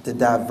the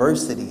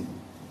diversity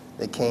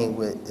that came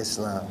with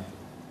Islam.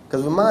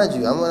 Because remind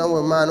you, I'm going to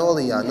remind all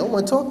of y'all, no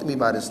one talked to me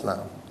about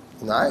Islam.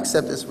 You know, I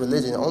accept this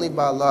religion only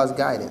by Allah's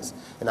guidance.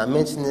 And I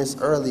mentioned this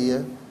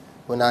earlier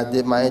when I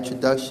did my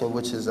introduction,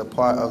 which is a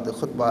part of the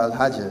Khutbah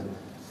al-Hajj,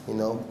 you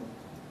know.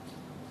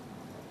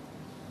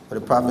 Where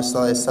the Prophet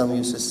ﷺ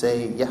used to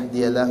say, يَهْدِيَ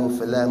اللَّهُ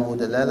فَلَا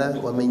مُضِلَّ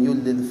لَهُ وَمَنْ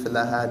يُضْلِلْ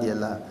فَلَا هَادِيَ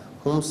لَهُ.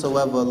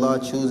 Whomsoever Allah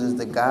chooses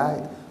to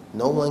guide,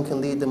 no one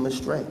can lead them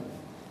astray.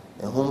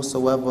 And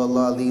whomsoever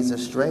Allah leads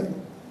astray,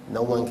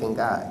 no one can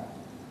guide.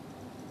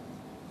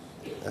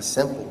 That's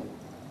simple.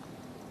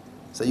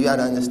 So you got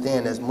to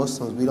understand, as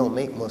Muslims, we don't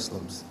make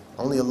Muslims.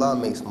 Only Allah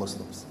makes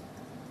Muslims.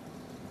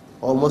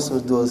 All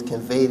Muslims do is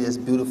convey this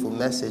beautiful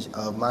message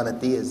of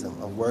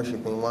monotheism, of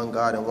worshiping one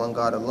God and one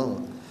God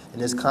alone.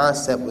 And this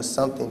concept was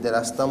something that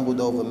I stumbled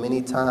over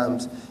many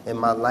times in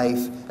my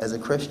life as a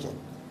Christian.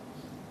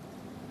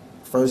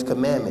 First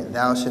commandment,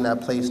 thou shalt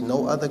not place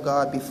no other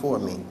God before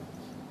me.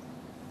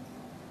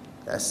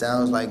 That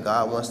sounds like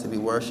God wants to be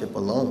worshipped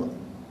alone.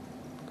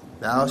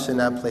 Thou shalt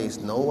not place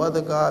no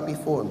other God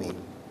before me.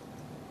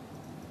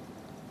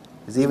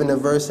 There's even a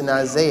verse in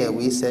Isaiah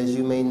where he says,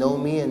 you may know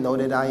me and know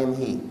that I am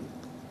he.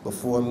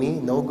 Before me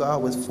no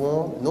God was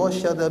formed, nor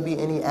shall there be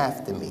any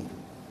after me.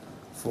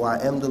 For I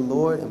am the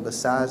Lord, and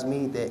besides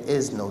me there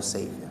is no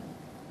Savior.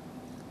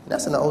 And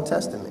that's in the Old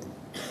Testament.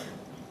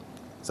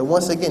 So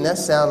once again, that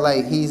sounds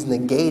like he's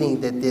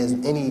negating that there's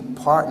any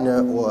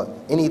partner or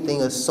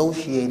anything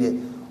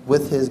associated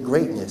with his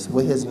greatness,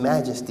 with his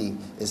majesty.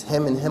 It's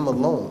him and him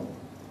alone.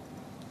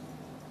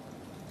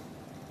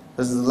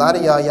 There's a lot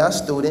of y'all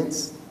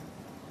students,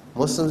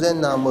 Muslims and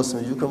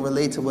non-Muslims, you can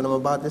relate to what I'm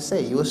about to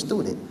say. You're a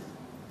student.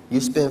 You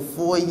spend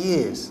 4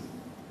 years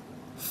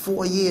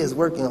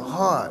working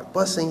hard,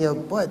 busting your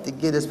butt to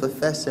get this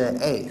professor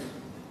an A.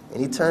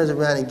 And he turns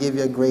around and gives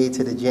you a grade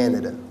to the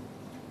janitor.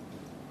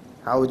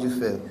 How would you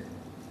feel?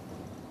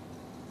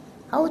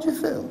 How would you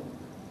feel?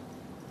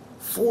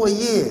 4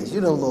 years, you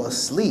done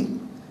lost sleep.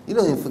 You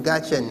don't even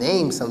forgot your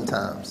name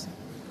sometimes.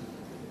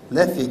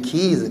 Left your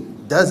keys a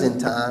dozen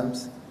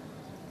times.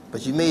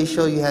 But you made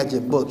sure you had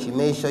your books. You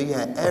made sure you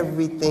had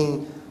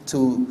everything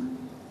to,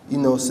 you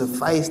know,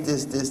 suffice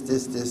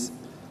this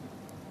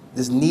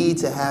need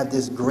to have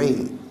this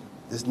grade,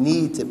 this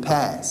need to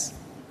pass.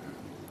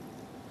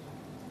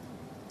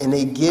 And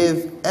they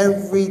give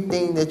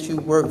everything that you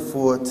work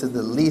for to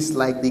the least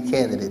likely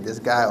candidate. This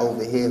guy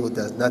over here who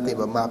does nothing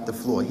but mop the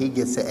floor. He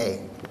gets an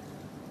A.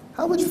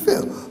 How would you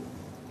feel?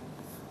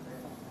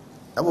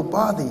 That would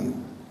bother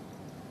you.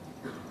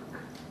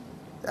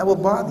 That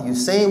would bother you.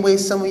 Same way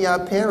some of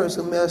y'all parents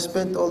who may have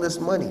spent all this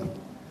money.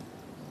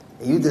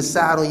 And you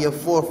decide on your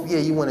 4th year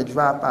you want to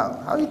drop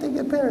out. How do you think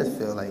your parents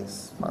feel? Like,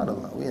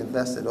 subhanAllah, we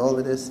invested all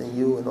of this in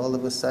you and all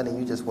of a sudden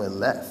you just went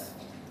left.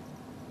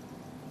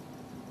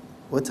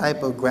 What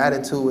type of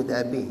gratitude would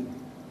that be?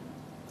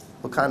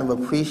 What kind of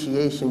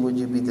appreciation would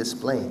you be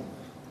displaying?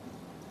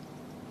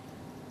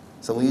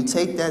 So when you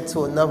take that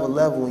to another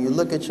level, when you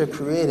look at your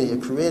Creator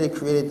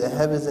created the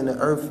heavens and the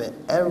earth and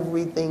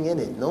everything in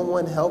it. No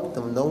one helped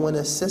him. No one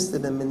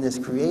assisted him in this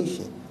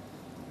creation.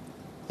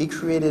 He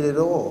created it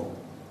all.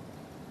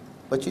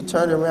 But you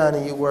turn around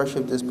and you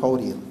worship this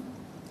podium.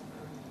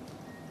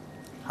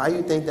 How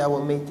you think that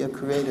will make your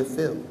creator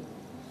feel?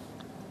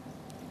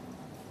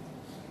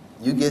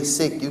 You get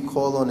sick, you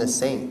call on a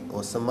saint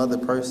or some other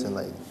person,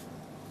 like,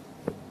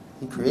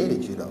 he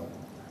created you though.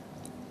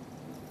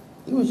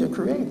 He was your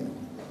creator.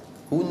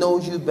 Who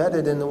knows you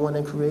better than the one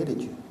that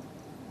created you?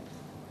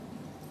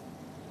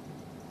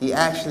 He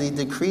actually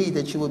decreed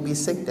that you would be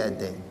sick that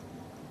day.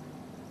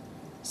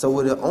 So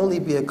would it only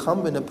be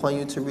incumbent upon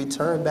you to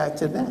return back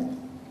to that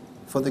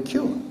for the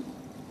cure?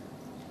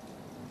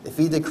 If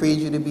he decreed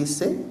you to be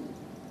sick,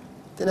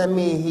 then that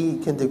means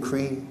he can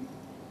decree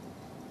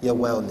your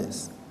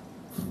wellness.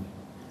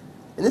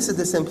 And this is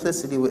the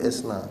simplicity with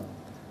Islam.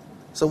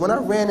 So when I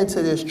ran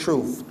into this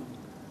truth,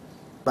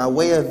 by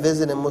way of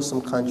visiting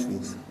Muslim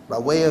countries, by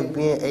way of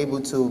being able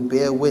to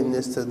bear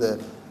witness to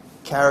the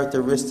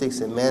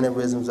characteristics and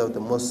mannerisms of the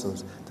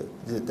Muslims,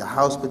 the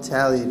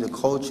hospitality, the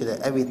culture,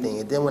 the everything,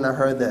 and then when I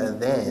heard the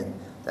adhan,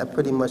 that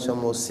pretty much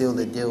almost sealed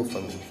the deal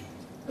for me.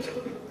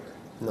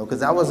 You know,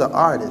 because I was an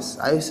artist.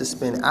 I used to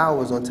spend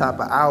hours on top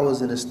of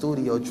hours in the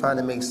studio trying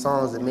to make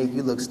songs that make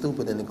you look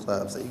stupid in the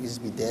club. So you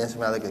just be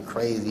dancing around like a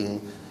crazy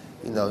and,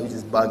 you know, you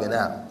just bugging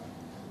out.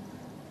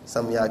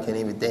 Some of y'all can't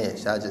even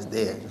dance. Y'all just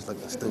there, just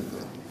looking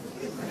stupid.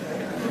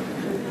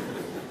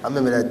 I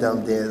remember that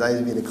dumb dance. I used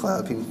to be in the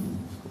club, people,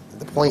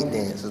 the point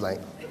dance was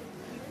like,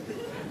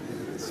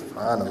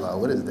 subhanAllah,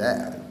 what is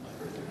that?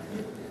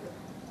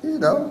 You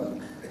know,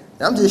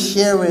 I'm just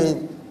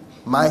sharing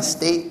my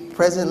state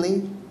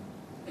presently,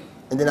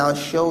 and then I'll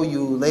show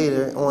you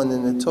later on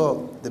in the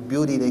talk the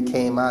beauty that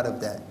came out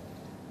of that.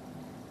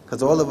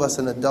 Because all of us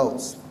are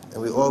adults,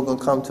 and we're all going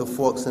to come to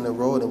forks in the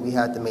road, and we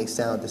have to make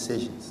sound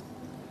decisions.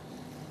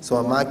 So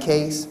in my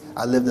case,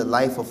 I lived a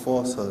life of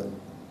falsehood.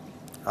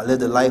 I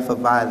lived a life of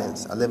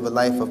violence. I lived a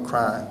life of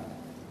crime.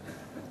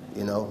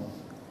 You know,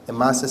 in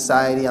my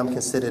society, I'm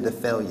considered a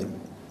failure.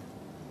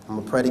 I'm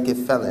a predicate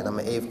felon. I'm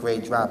an 8th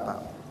grade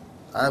dropout.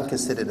 I'm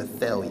considered a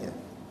failure.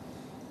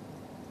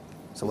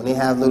 So when they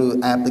have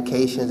little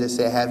applications that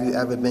say, have you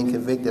ever been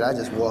convicted, I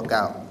just walk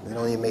out. It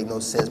don't even make no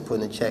sense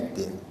putting a check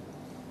there.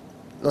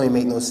 It don't even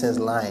make no sense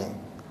lying.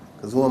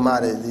 Because who am I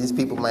to, these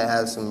people might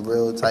have some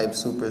real type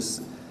super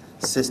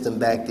system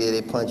back there.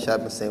 They punch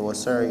up and say, well,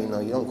 sir, you know,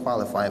 you don't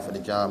qualify for the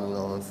job. You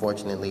know,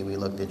 unfortunately, we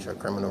looked at your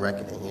criminal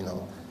record and, you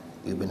know,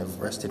 you've been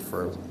arrested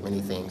for many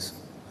things.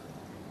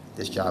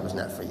 This job is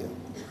not for you.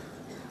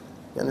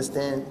 You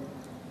understand?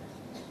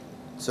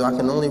 So I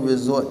can only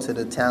resort to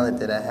the talent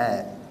that I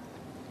had.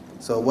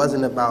 So it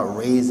wasn't about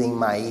raising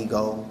my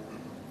ego,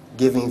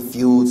 giving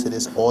fuel to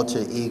this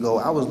alter ego.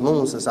 I was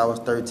Loon since I was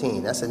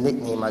 13. That's a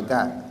nickname I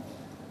got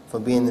for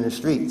being in the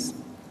streets.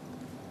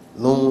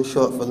 Loon,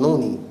 short for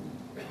loony.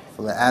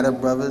 From the Arab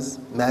brothers,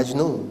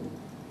 Majnoon.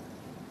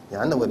 Yeah,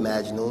 I know what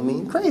Majnoon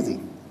means. Crazy.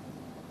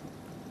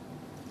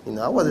 You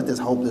know, I wasn't this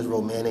hopeless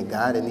romantic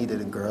guy that needed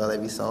a girl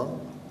every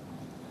song.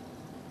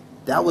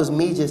 That was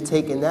me just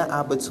taking that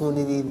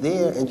opportunity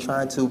there and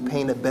trying to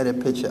paint a better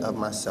picture of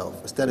myself.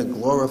 Instead of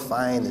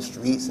glorifying the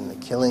streets and the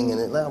killing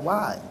and it.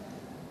 Why?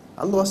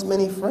 I lost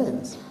many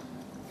friends.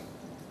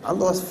 I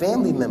lost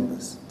family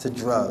members to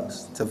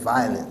drugs, to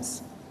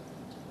violence.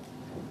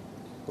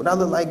 Would I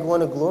look like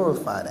going to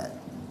glorify that?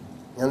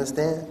 You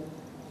understand?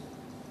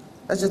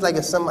 That's just like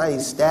if somebody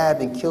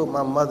stabbed and killed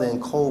my mother in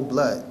cold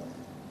blood,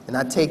 and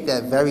I take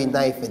that very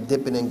knife and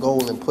dip it in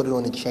gold and put it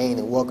on a chain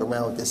and walk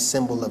around with this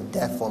symbol of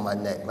death on my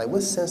neck. Like,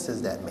 what sense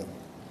does that make?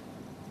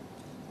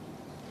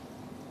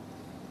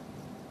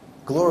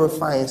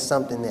 Glorifying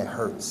something that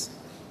hurts.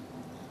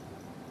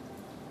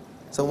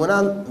 So when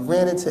I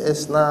ran into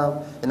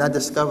Islam and I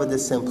discovered the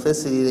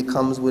simplicity that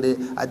comes with it,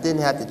 I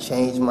didn't have to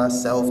change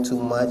myself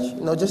too much.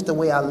 You know, just the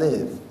way I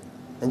live.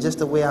 And just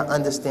the way I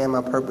understand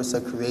my purpose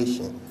of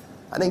creation.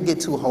 I didn't get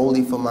too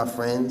holy for my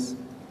friends,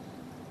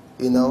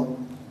 you know.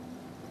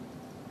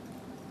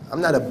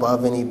 I'm not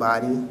above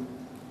anybody.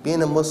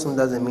 Being a Muslim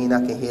doesn't mean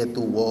I can hear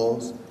through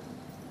walls.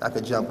 I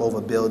could jump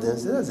over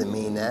buildings. It doesn't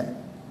mean that.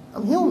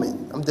 I'm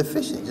human. I'm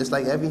deficient, just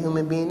like every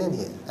human being in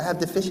here. I have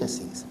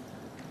deficiencies.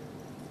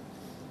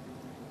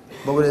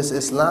 But what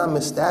Islam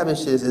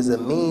establishes is a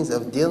means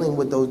of dealing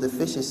with those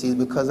deficiencies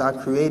because our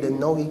Creator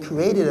knows He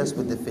created us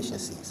with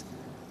deficiencies.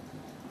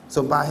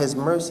 So by His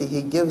mercy,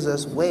 He gives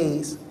us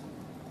ways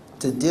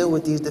to deal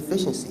with these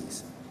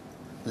deficiencies.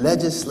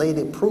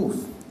 Legislated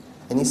proof.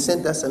 And He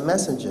sent us a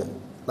messenger,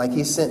 like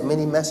He sent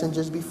many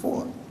messengers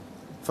before,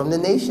 from the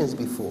nations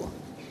before.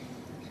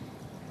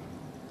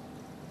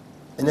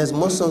 And as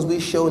Muslims, we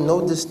show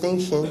no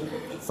distinction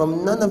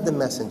from none of the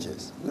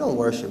messengers. We don't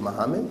worship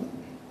Muhammad.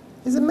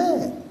 He's a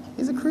man.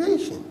 He's a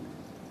creation.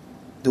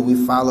 Do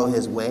we follow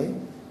His way?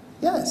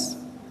 Yes.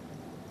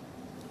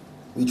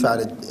 We try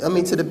to,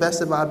 to the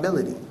best of our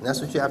ability. And that's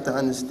what you have to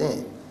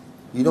understand.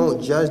 You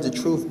don't judge the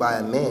truth by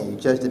a man. You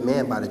judge the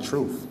man by the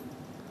truth.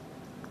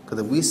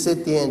 Because if we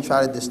sit there and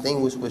try to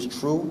distinguish what's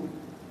true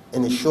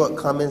in the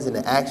shortcomings and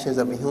the actions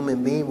of a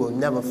human being, we'll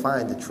never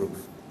find the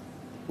truth.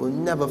 We'll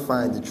never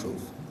find the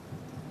truth.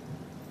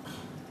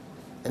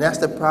 And that's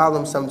the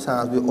problem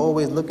sometimes. We're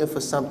always looking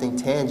for something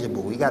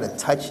tangible. We got to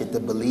touch it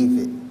to believe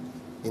it.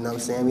 You know what I'm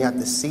saying? We have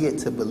to see it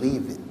to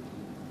believe it.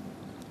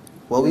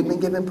 Well, we've been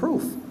given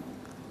proof.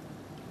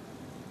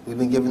 We've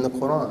been given the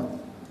Quran.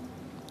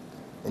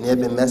 And there have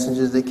been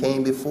messengers that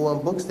came before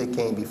and books that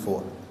came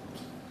before.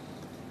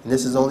 And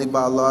this is only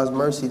by Allah's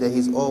mercy that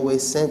He's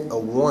always sent a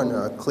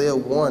warner, a clear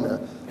warner,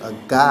 a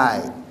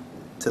guide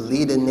to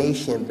lead a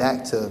nation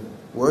back to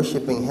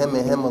worshiping Him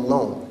and Him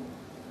alone.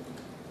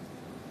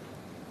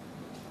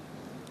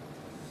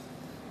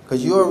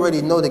 Because you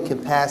already know the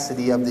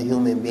capacity of the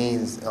human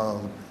being's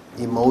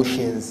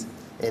emotions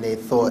and their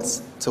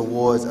thoughts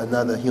towards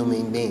another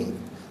human being.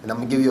 And I'm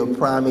going to give you a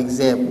prime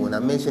example, and I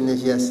mentioned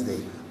this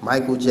yesterday.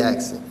 Michael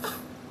Jackson.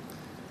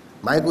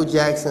 Michael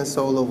Jackson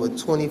sold over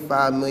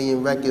 25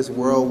 million records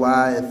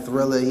worldwide, and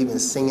Thriller. He's been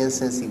singing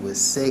since he was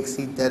 6.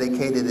 He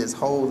dedicated his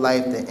whole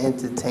life to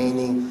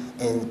entertaining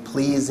and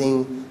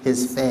pleasing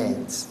his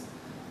fans.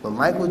 When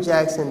Michael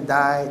Jackson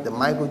died, the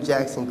Michael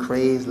Jackson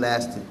craze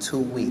lasted 2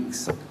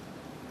 weeks.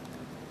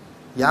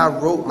 Y'all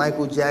wrote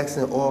Michael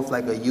Jackson off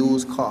like a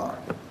used car.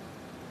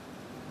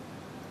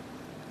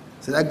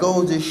 So that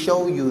goes to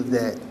show you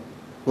that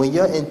when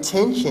your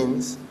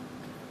intentions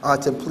are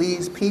to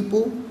please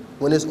people,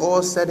 when it's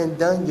all said and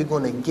done, you're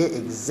going to get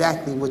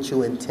exactly what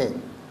you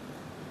intend.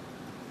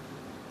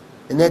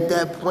 And at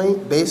that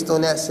point, based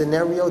on that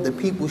scenario, the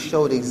people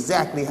showed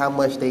exactly how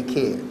much they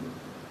cared.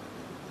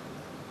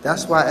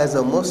 That's why as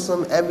a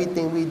Muslim,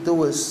 everything we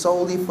do is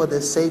solely for the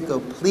sake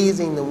of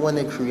pleasing the one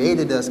that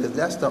created us, because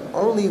that's the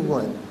only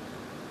one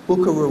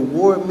who could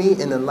reward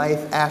me in the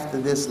life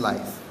after this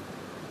life.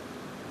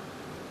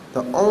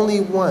 The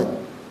only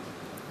one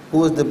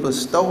who is the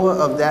bestower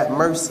of that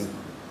mercy.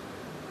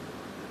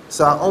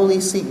 So I only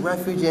seek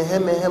refuge in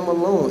Him and Him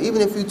alone. Even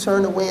if you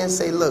turn away and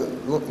say, look,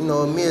 you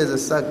know, Amir is a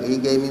sucker. He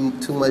gave me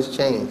too much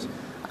change.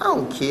 I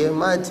don't care.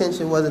 My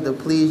intention wasn't to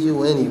please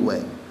you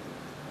anyway.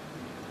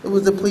 It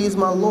was to please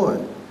my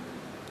Lord.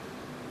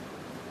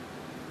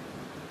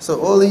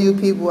 So all of you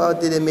people out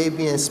there that may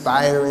be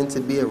inspiring to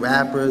be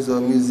rappers or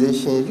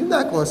musicians, you're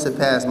not going to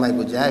surpass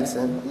Michael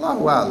Jackson.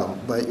 Allahu Alam.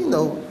 But, you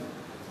know,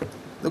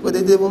 look what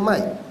they did with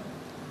Mike.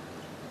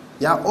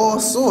 Y'all all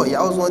saw it.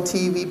 Y'all was on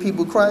TV,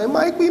 people crying,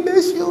 Mike, we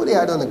miss you. They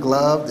had on the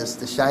glove,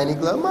 the shiny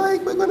glove.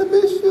 Mike, we're going to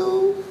miss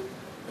you.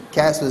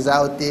 Cass was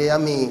out there. I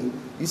mean,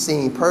 you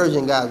seen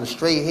Persian guys with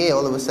straight hair.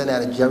 All of a sudden,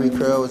 had a Jerry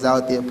curl was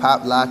out there,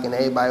 pop lock, and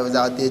everybody was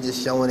out there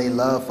just showing their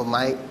love for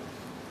Mike.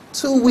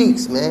 2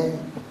 weeks,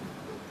 man.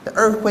 The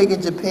earthquake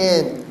in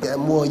Japan got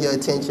more of your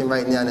attention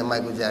right now than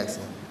Michael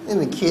Jackson. They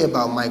don't even care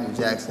about Michael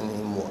Jackson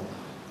anymore.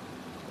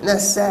 And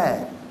that's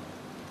sad.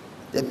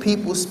 That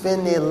people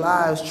spend their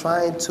lives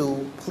trying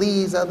to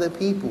please other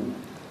people,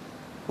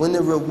 when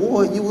the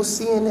reward you will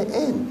see in the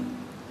end.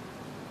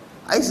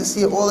 I used to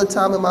see it all the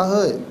time in my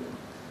hood.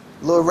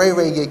 Lil Ray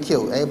Ray get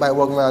killed. Everybody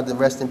walking around with the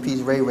rest in peace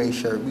Ray Ray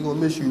shirt. We gonna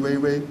miss you, Ray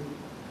Ray.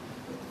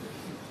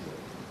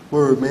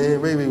 Word, man.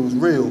 Ray Ray was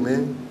real,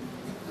 man.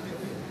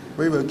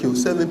 Ray Ray killed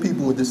 7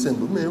 people in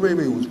December. Man, Ray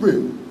Ray was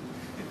real.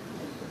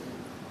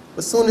 But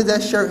as soon as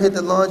that shirt hit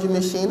the laundry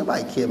machine,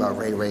 nobody care about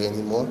Ray Ray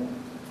anymore.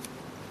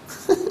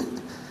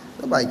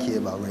 Nobody care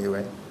about Ray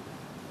Ray.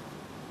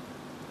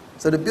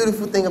 So the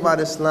beautiful thing about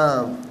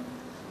Islam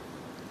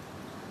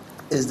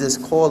is this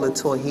call to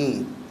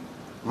Tawheed,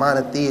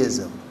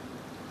 monotheism.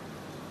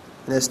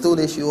 And as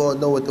students, you all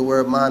know what the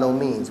word mono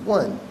means.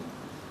 One.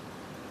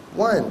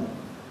 One.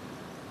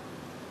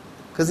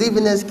 Because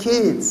even as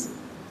kids,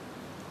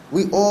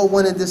 we all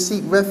wanted to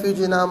seek refuge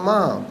in our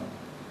mom.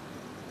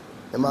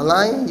 Am I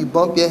lying? You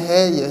bump your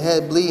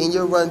head bleeding,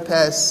 you'll run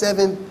past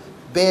 7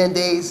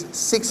 Band-Aids,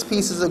 6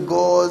 pieces of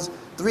gauze,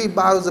 3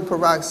 bottles of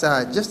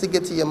peroxide just to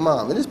get to your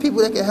mom. And there's people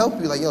that can help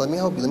you, like, yo, let me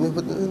help you,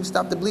 let me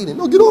stop the bleeding.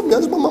 No, get off me, I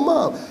just want my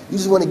mom. You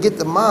just want to get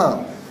the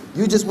mom.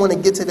 You just want to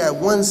get to that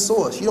one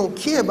source. You don't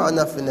care about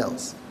nothing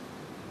else.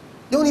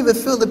 You don't even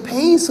feel the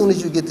pain as soon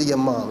as you get to your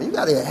mom. You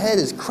got your head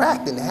is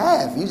cracked in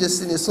half. You just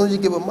sitting as soon as you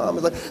get with mom,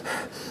 it's like,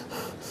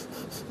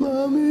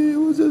 Mommy,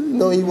 what's this? You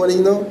know, you want to,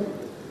 you know?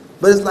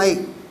 But it's like,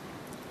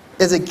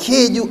 as a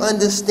kid, you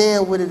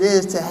understand what it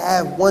is to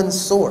have one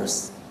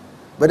source.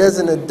 But as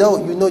an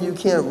adult, you know you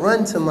can't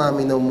run to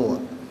mommy no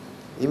more.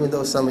 Even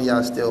though some of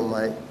y'all still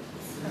might.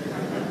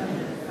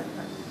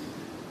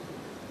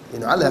 You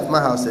know, I left my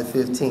house at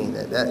 15.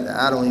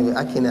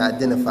 I can't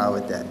identify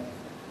with that.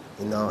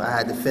 You know, I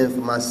had to fend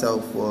for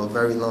myself for a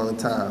very long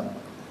time.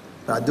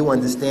 But I do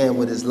understand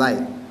what it's like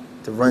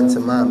to run to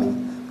mommy.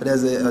 But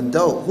as an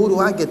adult, who do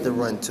I get to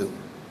run to?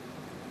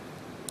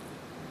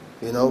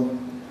 You know,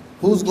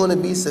 who's going to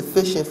be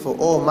sufficient for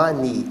all my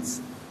needs,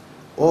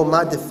 all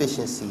my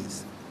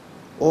deficiencies,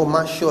 all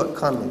my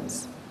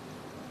shortcomings?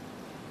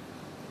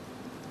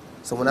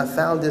 So when I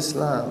found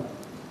Islam,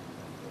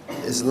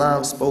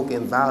 Islam spoke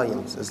in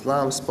volumes.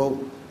 Islam spoke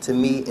to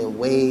me in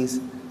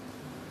ways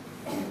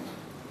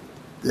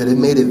that it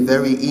made it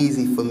very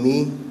easy for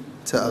me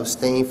to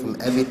abstain from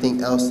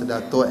everything else that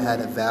I thought had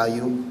a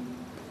value,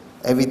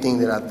 everything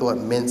that I thought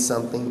meant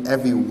something,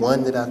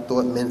 everyone that I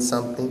thought meant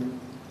something.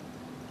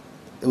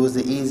 It was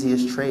the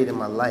easiest trade in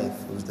my life.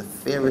 It was the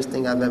fairest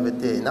thing I've ever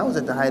did. And I was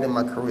at the height of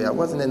my career. I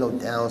wasn't in no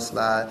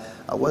downslide.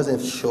 I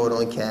wasn't short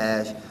on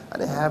cash. I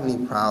didn't have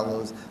any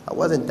problems. I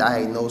wasn't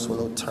diagnosed with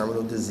no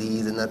terminal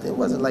disease or nothing. It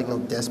wasn't like no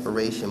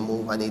desperation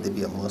move. I need to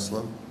be a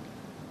Muslim.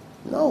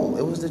 No,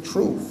 it was the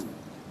truth.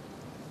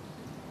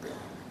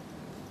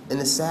 And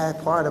the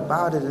sad part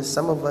about it is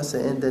some of us are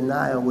in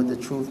denial what the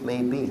truth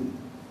may be.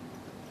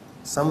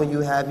 Some of you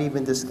have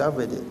even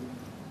discovered it.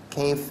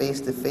 Came face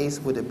to face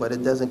with it, but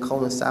it doesn't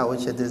coincide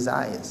with your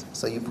desires.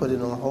 So you put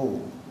it on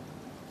hold.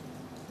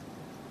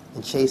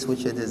 And chase what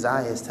your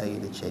desires tell you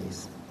to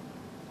chase.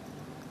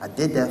 I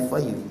did that for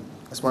you.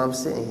 That's why I'm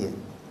sitting here.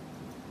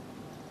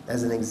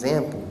 As an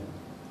example,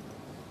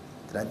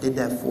 that I did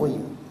that for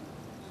you.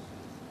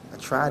 I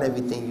tried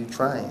everything you're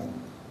trying.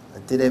 I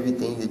did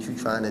everything that you're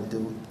trying to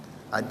do.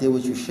 I did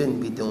what you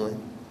shouldn't be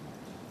doing.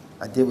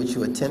 I did what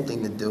you're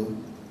attempting to do.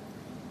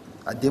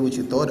 I did what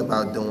you thought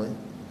about doing.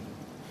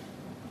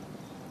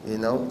 You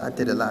know, I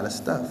did a lot of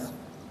stuff.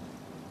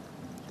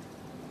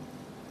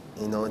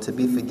 You know, and to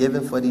be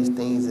forgiven for these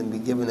things and be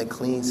given a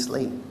clean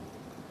slate.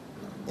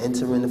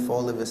 Entering the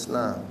fold of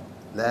Islam.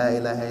 La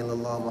ilaha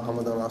illallah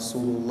Muhammadan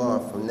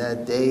Rasulullah. From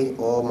that day,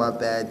 all my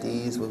bad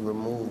deeds were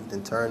removed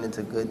and turned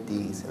into good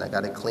deeds. And I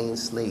got a clean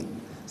slate.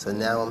 So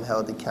now I'm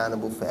held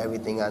accountable for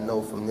everything I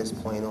know from this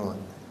point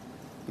on.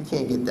 You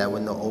can't get that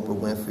with no Oprah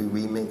Winfrey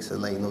remix or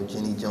like no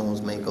Jenny Jones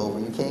makeover.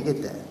 You can't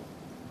get that.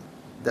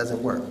 It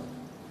doesn't work.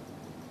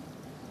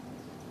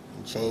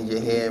 You change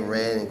your hair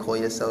red and call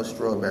yourself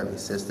Strawberry.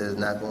 Sister, it's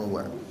not going to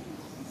work.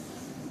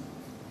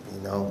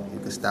 You know, you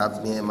can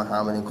stop being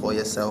Muhammad and call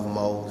yourself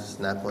Mo. It's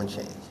not going to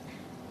change.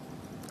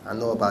 I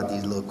know about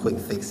these little quick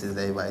fixes.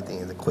 Everybody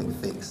thinks it's a quick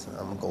fix.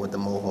 I'm going to go with the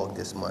Mohawk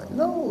this month.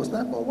 No, it's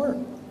not going to work.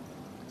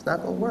 It's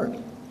not going to work.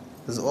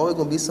 There's always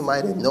going to be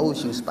somebody that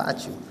knows you,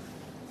 spot you.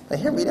 Like,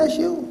 Henry, that's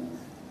you.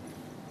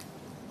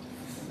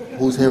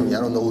 Who's Henry? I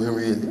don't know who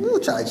Henry is. You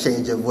don't try to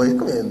change your voice.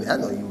 Come here, man. I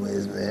know you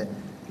is, man.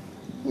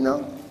 You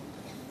know?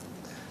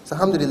 So,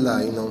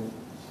 alhamdulillah, you know.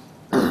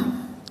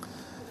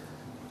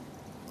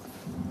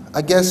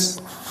 I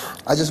guess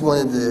I just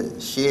wanted to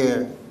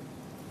share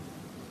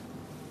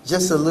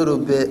just a little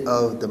bit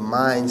of the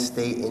mind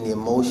state and the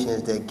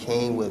emotions that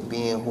came with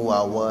being who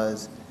I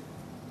was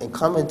and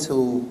coming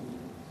to,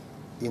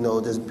 you know,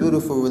 this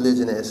beautiful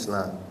religion of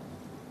Islam.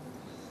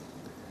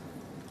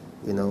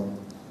 You know,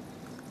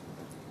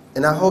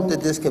 and I hope that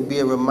this can be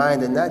a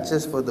reminder, not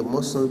just for the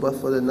Muslims, but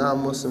for the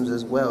non-Muslims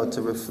as well,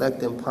 to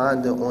reflect and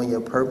ponder on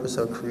your purpose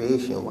of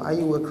creation, why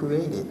you were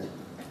created,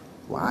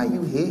 why are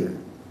you here?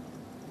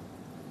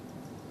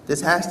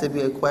 This has to be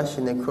a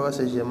question that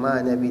crosses your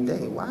mind every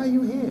day. Why are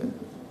you here?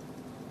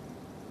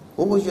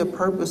 What was your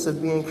purpose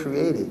of being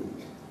created?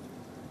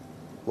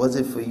 Was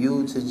it for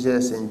you to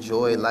just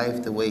enjoy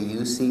life the way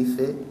you see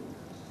fit?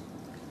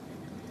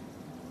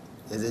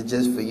 Is it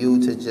just for you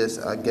to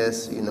just, I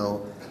guess, you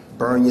know,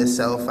 burn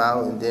yourself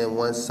out and then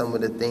once some of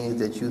the things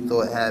that you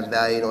thought had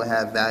value don't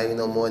have value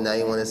no more, now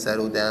you want to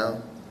settle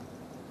down?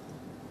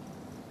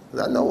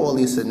 'Cause I know all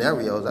these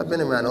scenarios. I've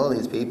been around all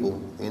these people,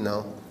 you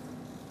know.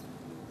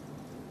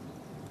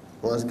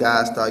 Once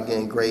guys start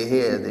getting gray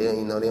hair, they,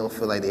 you know, they don't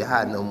feel like they're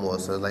hot no more.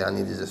 So it's like, I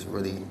need to just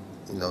really,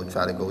 you know,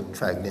 try to go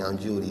track down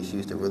Judy. She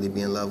used to really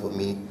be in love with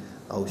me.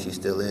 I hope she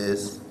still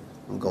is.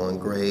 I'm going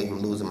gray.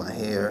 I'm losing my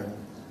hair.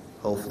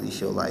 Hopefully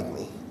she'll like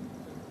me.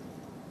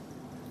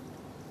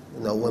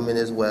 You know, women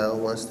as well,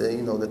 once the,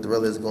 you know, the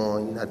thrill is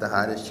gone, you're not the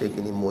hottest chick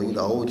anymore, you're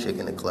the old chick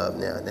in the club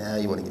now. Now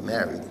you want to get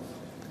married.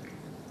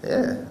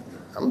 Yeah,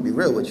 I'm going to be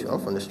real with you.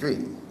 I'm from the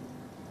street.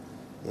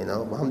 You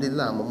know,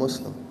 alhamdulillah, I'm a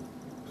Muslim.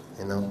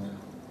 You know.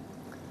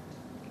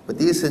 But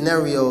these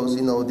scenarios,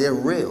 you know, they're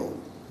real.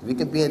 We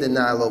can be in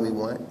denial all we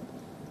want,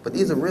 but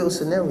these are real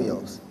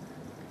scenarios.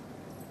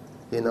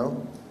 You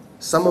know.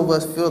 Some of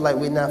us feel like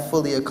we're not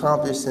fully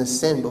accomplished in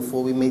sin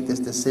before we make this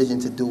decision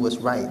to do what's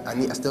right. I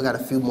still got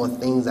a few more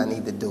things I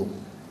need to do.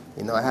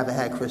 You know, I haven't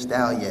had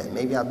Cristal yet.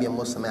 Maybe I'll be a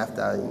Muslim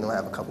after I, you know,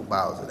 have a couple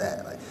bottles of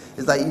that. Like,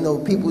 it's like, you know,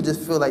 people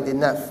just feel like they're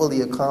not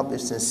fully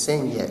accomplished in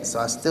sin yet. So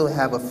I still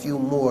have a few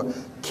more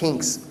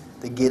kinks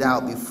to get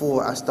out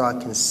before I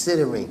start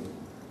considering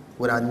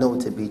what I know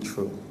to be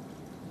true.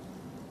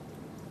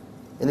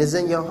 And it's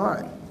in your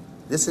heart.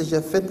 This is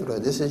your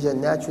fitrah. This is your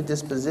natural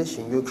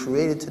disposition. You're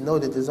created to know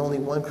that there's only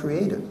one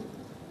creator.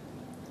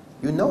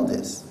 You know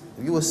this.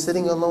 If you were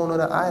sitting alone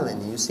on an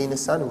island and you seen the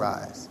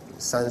sunrise,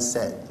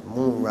 sunset,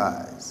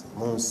 moonrise,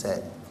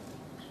 moonset,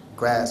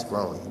 grass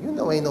growing, you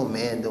know ain't no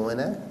man doing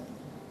that.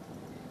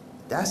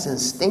 That's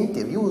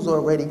instinctive. You was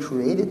already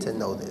created to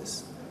know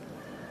this.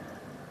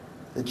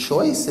 The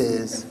choice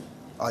is,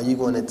 are you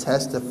going to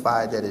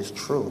testify that it's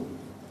true?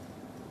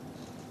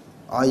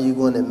 Are you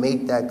going to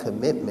make that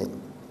commitment?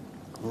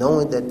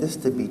 Knowing that this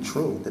to be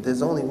true, that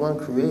there's only one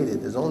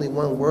created, there's only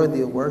one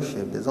worthy of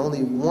worship, there's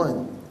only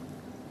one.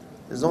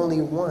 There's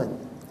only one.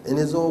 And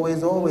there's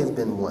always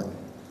been one.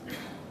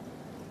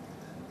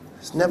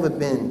 It's never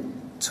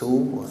been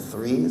two or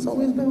three, it's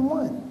always been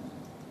one.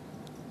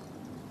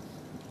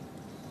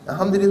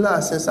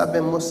 Alhamdulillah, since I've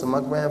been Muslim,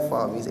 my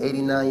grandfather, he's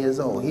 89 years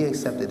old. He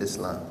accepted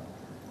Islam.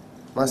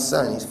 My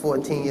son, he's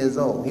 14 years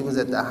old. He was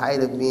at the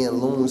height of being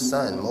Loon's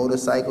son.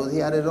 Motorcycles, he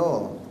had it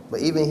all.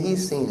 But even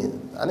he's seen it.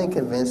 I didn't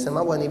convince him.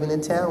 I wasn't even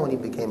in town when he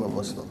became a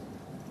Muslim.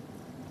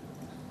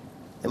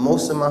 And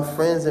most of my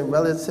friends and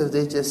relatives,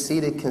 they just see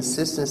the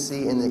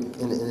consistency and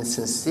the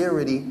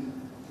sincerity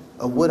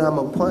of what I'm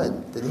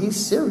upon, that he's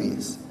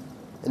serious.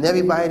 And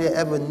everybody that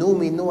ever knew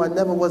me knew I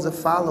never was a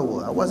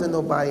follower. I wasn't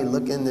nobody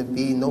looking to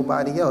be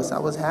nobody else. I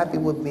was happy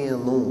with being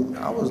Loon.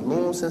 I was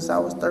Loon since I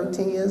was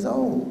 13 years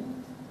old.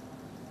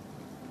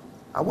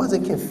 I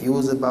wasn't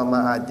confused about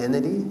my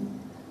identity.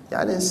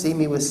 Y'all didn't see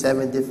me with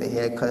 7 different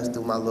haircuts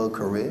through my little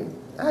career.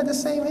 I had the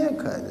same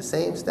haircut, the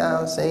same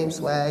style, same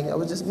swag. I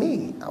was just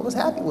me. I was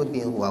happy with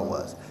being who I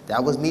was.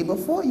 That was me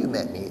before you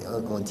met me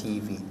on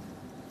TV.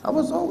 I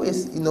was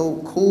always,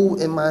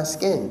 cool in my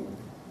skin.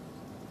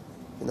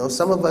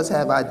 Some of us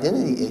have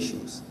identity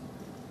issues.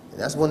 And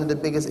that's one of the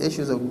biggest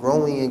issues of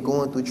growing and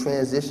going through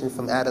transition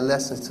from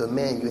adolescence to a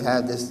man. You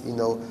have this,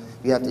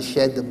 you have to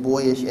shed the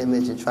boyish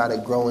image and try to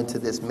grow into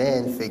this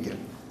man figure.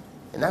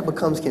 And that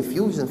becomes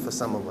confusing for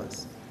some of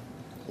us.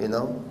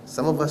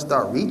 Some of us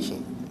start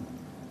reaching.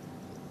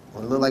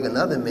 Or look like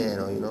another man,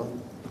 or,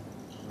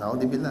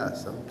 na'udhu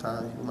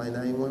sometimes you might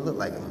not even want to look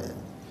like a man.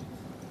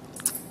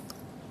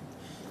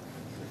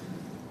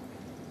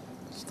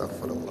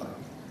 Astaghfirullah.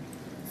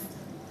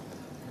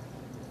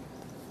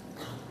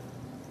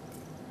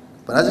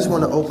 But I just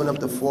want to open up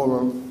the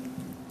forum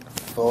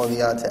for all of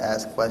y'all to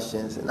ask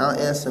questions, and I'll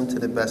answer them to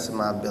the best of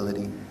my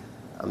ability.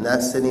 I'm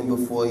not sitting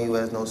before you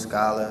as no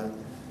scholar.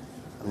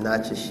 I'm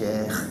not your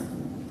sheikh.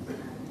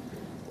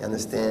 You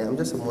understand? I'm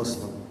just a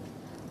Muslim.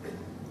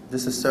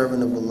 Just a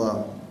servant of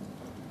Allah.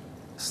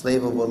 A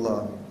slave of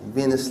Allah.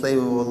 Being a slave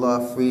of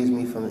Allah frees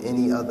me from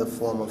any other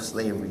form of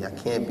slavery. I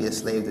can't be a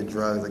slave to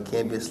drugs. I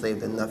can't be a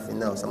slave to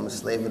nothing else. I'm a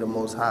slave of the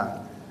Most High.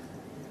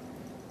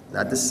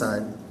 Not the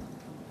son.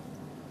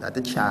 Not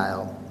the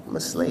child. I'm a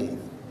slave.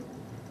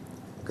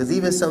 Because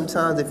even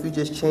sometimes if you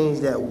just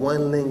change that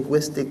one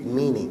linguistic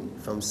meaning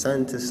from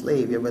son to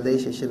slave, your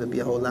relationship would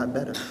be a whole lot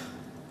better.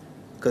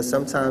 Because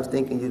sometimes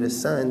thinking you're the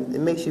son, it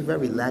makes you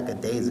very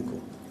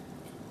lackadaisical.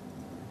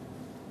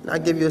 And I'll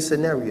give you a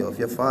scenario. If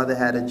your father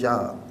had a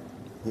job,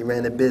 he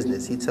ran a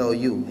business, he told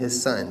you, his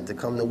son, to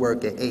come to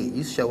work at 8.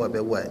 You show up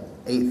at what?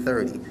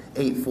 8:30,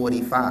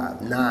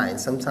 8:45, 9.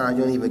 Sometimes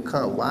you don't even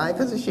come. Why?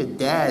 Because it's your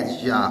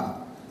dad's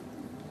job.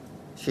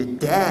 It's your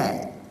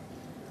dad.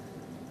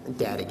 And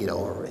dad'll get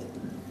over it.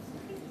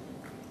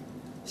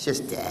 It's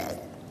just dad.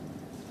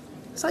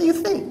 That's how you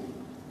think.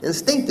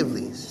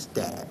 Instinctively, it's just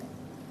dad.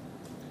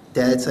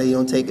 Dad tell you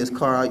don't take his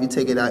car out, you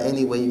take it out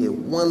anyway, you get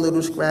one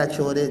little scratch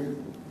on it,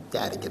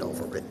 dad'll get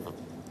over it.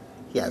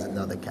 He has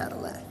another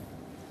Cadillac.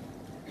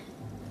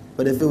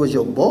 But if it was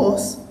your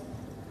boss,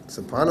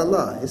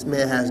 subhanAllah, this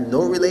man has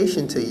no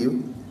relation to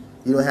you.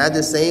 You don't have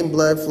the same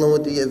blood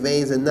flowing through your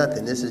veins or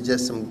nothing. This is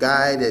just some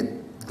guy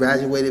that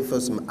graduated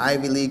from some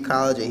Ivy League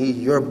college and he's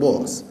your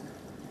boss.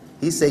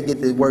 He said get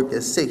to work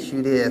at 6,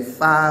 you there at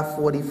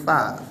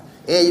 5:45.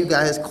 And you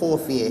got his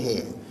coffee in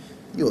hand.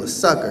 You a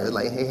sucker.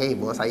 Like, hey,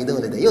 boss, how you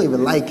doing today? You don't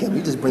even like him.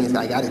 You just bring it.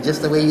 I got it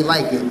just the way you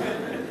like it.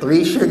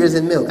 3 sugars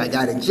and milk. I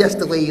got it just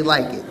the way you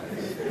like it.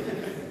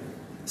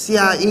 See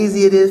how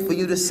easy it is for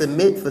you to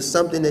submit for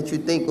something that you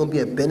think will be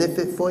a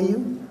benefit for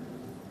you?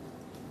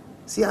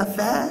 See how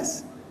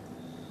fast?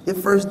 Your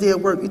first day at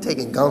work, you're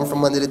taking gum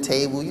from under the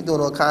table. You're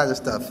doing all kinds of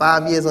stuff.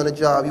 5 years on the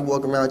job, you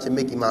walk around with your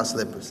Mickey Mouse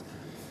slippers.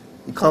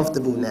 You're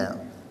comfortable now.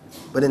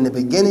 But in the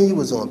beginning, you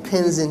was on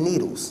pins and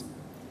needles.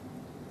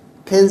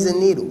 Pins and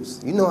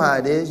needles. You know how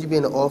it is. You be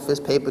in the office,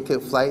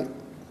 paperclip flight.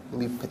 You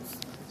be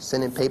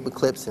sending paper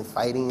clips and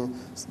fighting.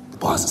 The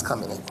boss is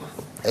coming in.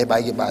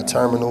 Everybody get by a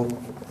terminal.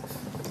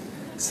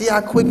 See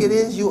how quick it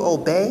is you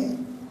obey?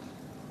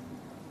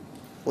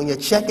 When your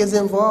check is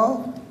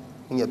involved,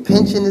 when your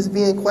pension is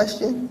being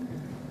questioned,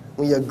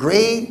 when your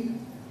grade,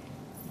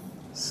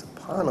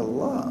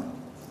 subhanAllah.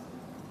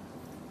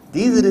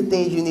 These are the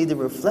things you need to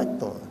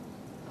reflect on.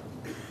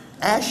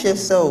 Ask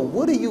yourself,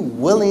 what are you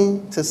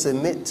willing to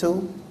submit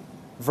to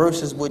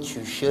versus what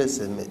you should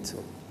submit to?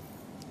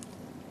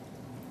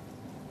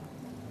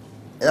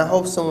 And I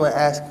hope someone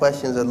asks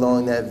questions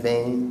along that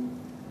vein.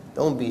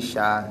 Don't be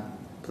shy,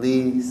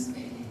 please.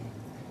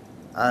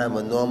 I am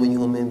a normal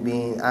human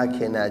being. I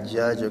cannot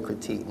judge or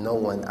critique no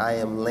one. I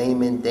am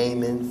Layman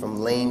Damon from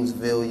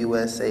Lamesville,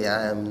 USA.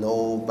 I am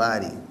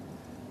nobody.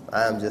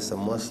 I am just a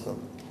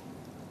Muslim.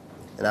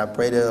 And I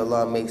pray that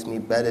Allah makes me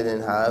better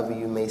than however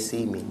you may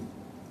see me.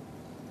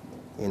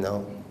 And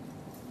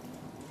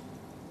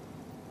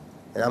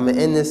I'm going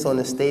to end this on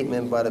a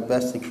statement by the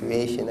best of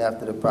creation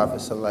after the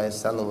Prophet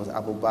ﷺ was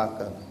Abu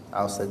Bakr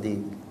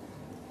al-Siddiq,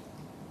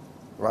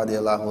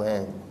 radiallahu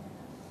anhu.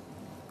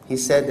 He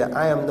said that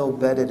I am no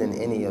better than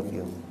any of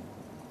you.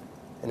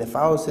 And if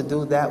I was to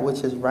do that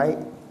which is right,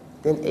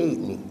 then aid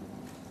me.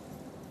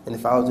 And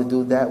if I was to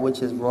do that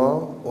which is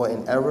wrong or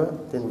in error,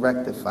 then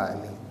rectify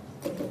me.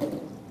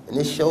 And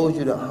this shows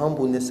you the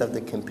humbleness of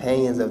the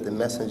companions of the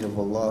Messenger of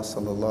Allah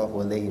sallallahu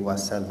alaihi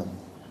wasallam.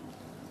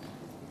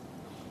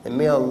 And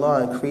may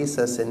Allah increase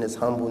us in His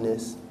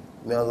humbleness.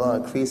 May Allah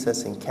increase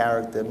us in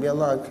character. May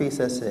Allah increase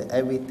us in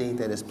everything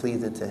that is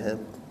pleasing to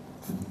Him.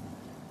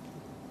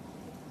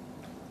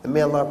 And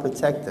may Allah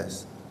protect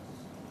us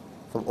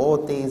from all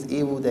things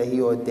evil that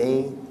He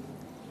ordained,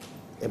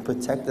 and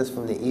protect us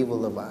from the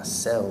evil of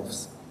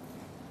ourselves.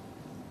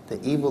 The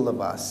evil of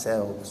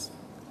ourselves.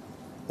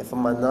 And for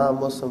my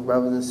non-Muslim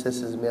brothers and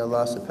sisters, may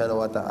Allah subhanahu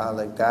wa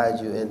ta'ala guide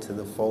you into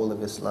the fold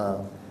of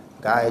Islam.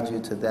 Guide you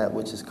to that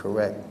which is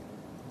correct.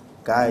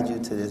 Guide you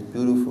to this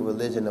beautiful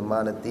religion of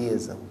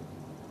monotheism.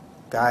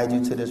 Guide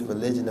you to this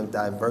religion of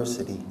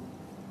diversity.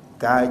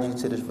 Guide you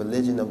to this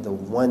religion of the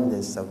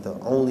oneness of the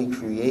only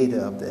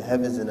creator of the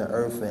heavens and the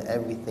earth and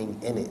everything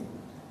in it.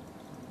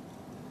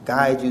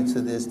 Guide you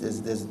to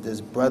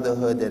this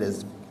brotherhood that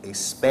is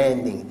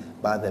expanding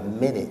by the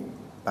minute,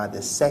 by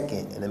the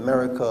second. In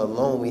America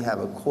alone, we have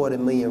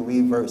 250,000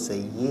 reverts a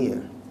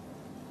year.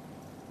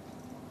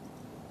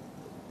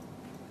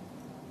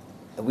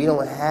 And we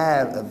don't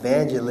have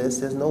evangelists.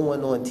 There's no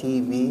one on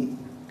TV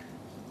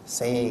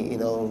saying,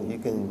 you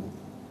can,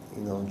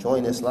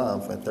 join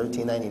Islam for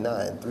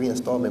 $13.99. 3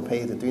 installment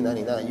pays at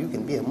 $3.99. You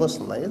can be a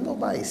Muslim. Like, there's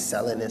nobody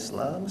selling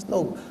Islam. There's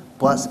no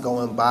bus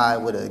going by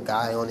with a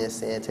guy on there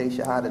saying, take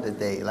shahada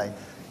today. Like,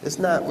 it's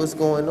not what's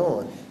going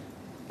on.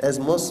 As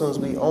Muslims,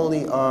 we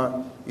only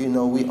are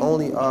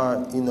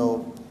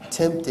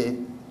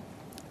tempted,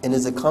 and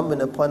it's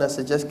incumbent upon us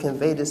to just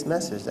convey this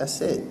message.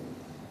 That's it.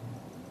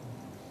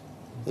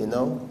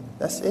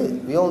 That's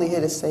it. We only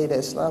here to say that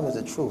Islam is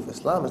the truth.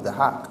 Islam is the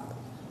haqq.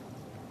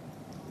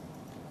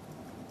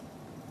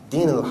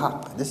 Deen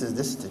al-haqq. This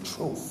is the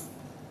truth.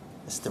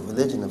 It's the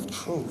religion of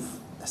truth.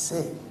 That's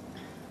it.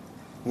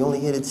 We're only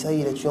here to tell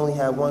you that you only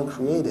have one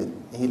creator,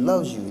 and He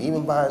loves you,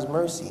 even by His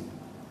mercy.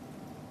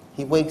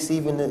 He wakes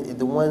even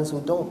the ones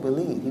who don't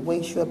believe. He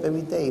wakes you up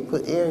every day. He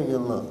put air in your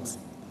lungs.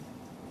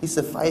 He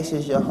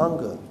suffices your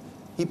hunger.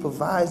 He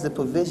provides the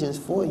provisions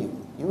for you.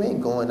 You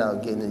ain't going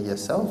out getting it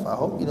yourself. I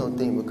hope you don't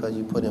think because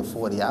you put in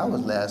 40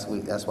 hours last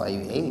week, that's why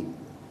you ate.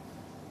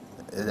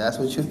 That's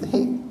what you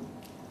think.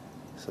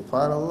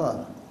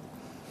 SubhanAllah.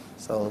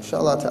 So,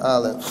 inshallah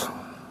ta'ala,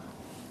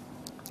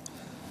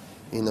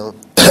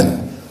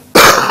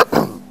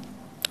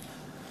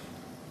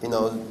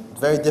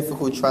 very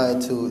difficult trying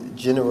to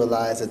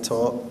generalize a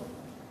talk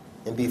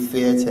and be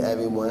fair to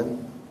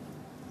everyone.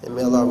 And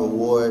may Allah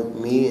reward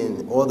me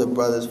and all the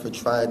brothers for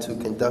trying to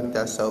conduct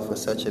ourselves in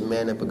such a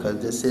manner, because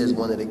this is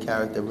one of the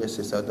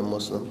characteristics of the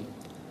Muslim.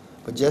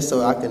 But just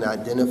so I can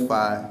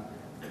identify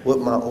with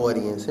my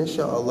audience,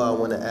 inshallah, I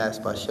want to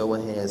ask by show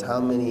of hands,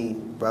 how many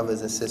brothers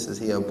and sisters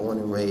here are born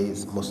and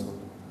raised Muslim?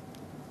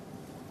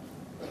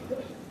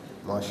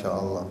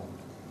 MashaAllah.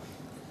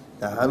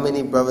 Now, how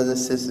many brothers and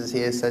sisters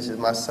here, such as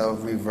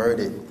myself,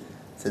 reverted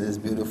to this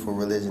beautiful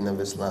religion of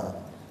Islam?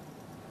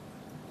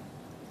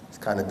 It's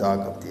kind of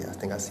dark up there. I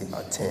think I see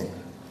about 10.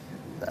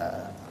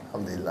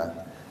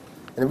 Alhamdulillah.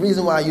 And the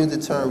reason why I use the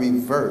term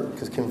revert,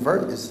 because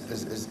convert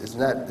is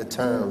not the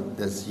term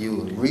that's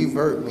used.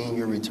 Revert means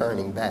you're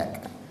returning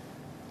back.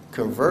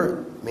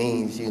 Convert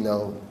means,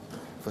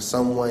 for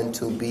someone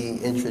to be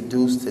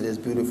introduced to this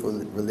beautiful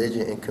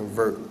religion and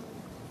convert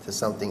to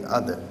something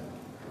other.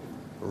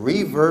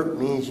 Revert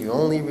means you're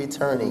only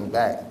returning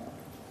back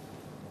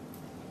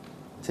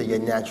to your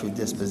natural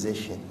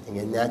disposition. And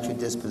your natural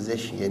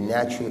disposition, your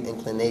natural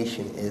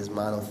inclination is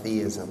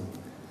monotheism.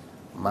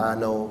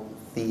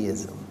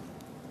 Monotheism.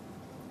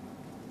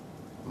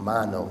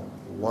 Mono,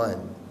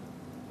 one.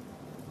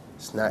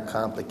 It's not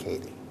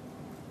complicated.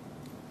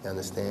 You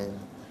understand?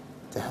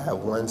 To have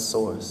one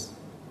source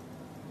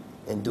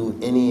and do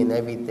any and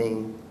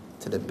everything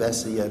to the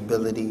best of your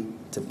ability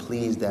to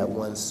please that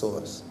one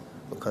source.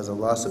 Because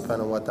Allah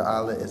subhanahu wa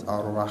ta'ala is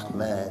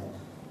Ar-Rahman.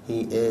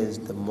 He is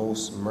the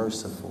most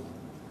merciful.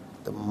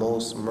 The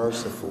most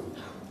merciful.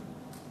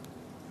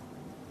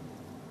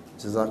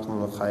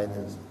 Jazakumullah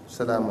khairan.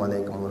 Assalamu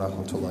alaikum wa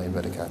rahmatullahi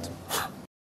wa barakatuh.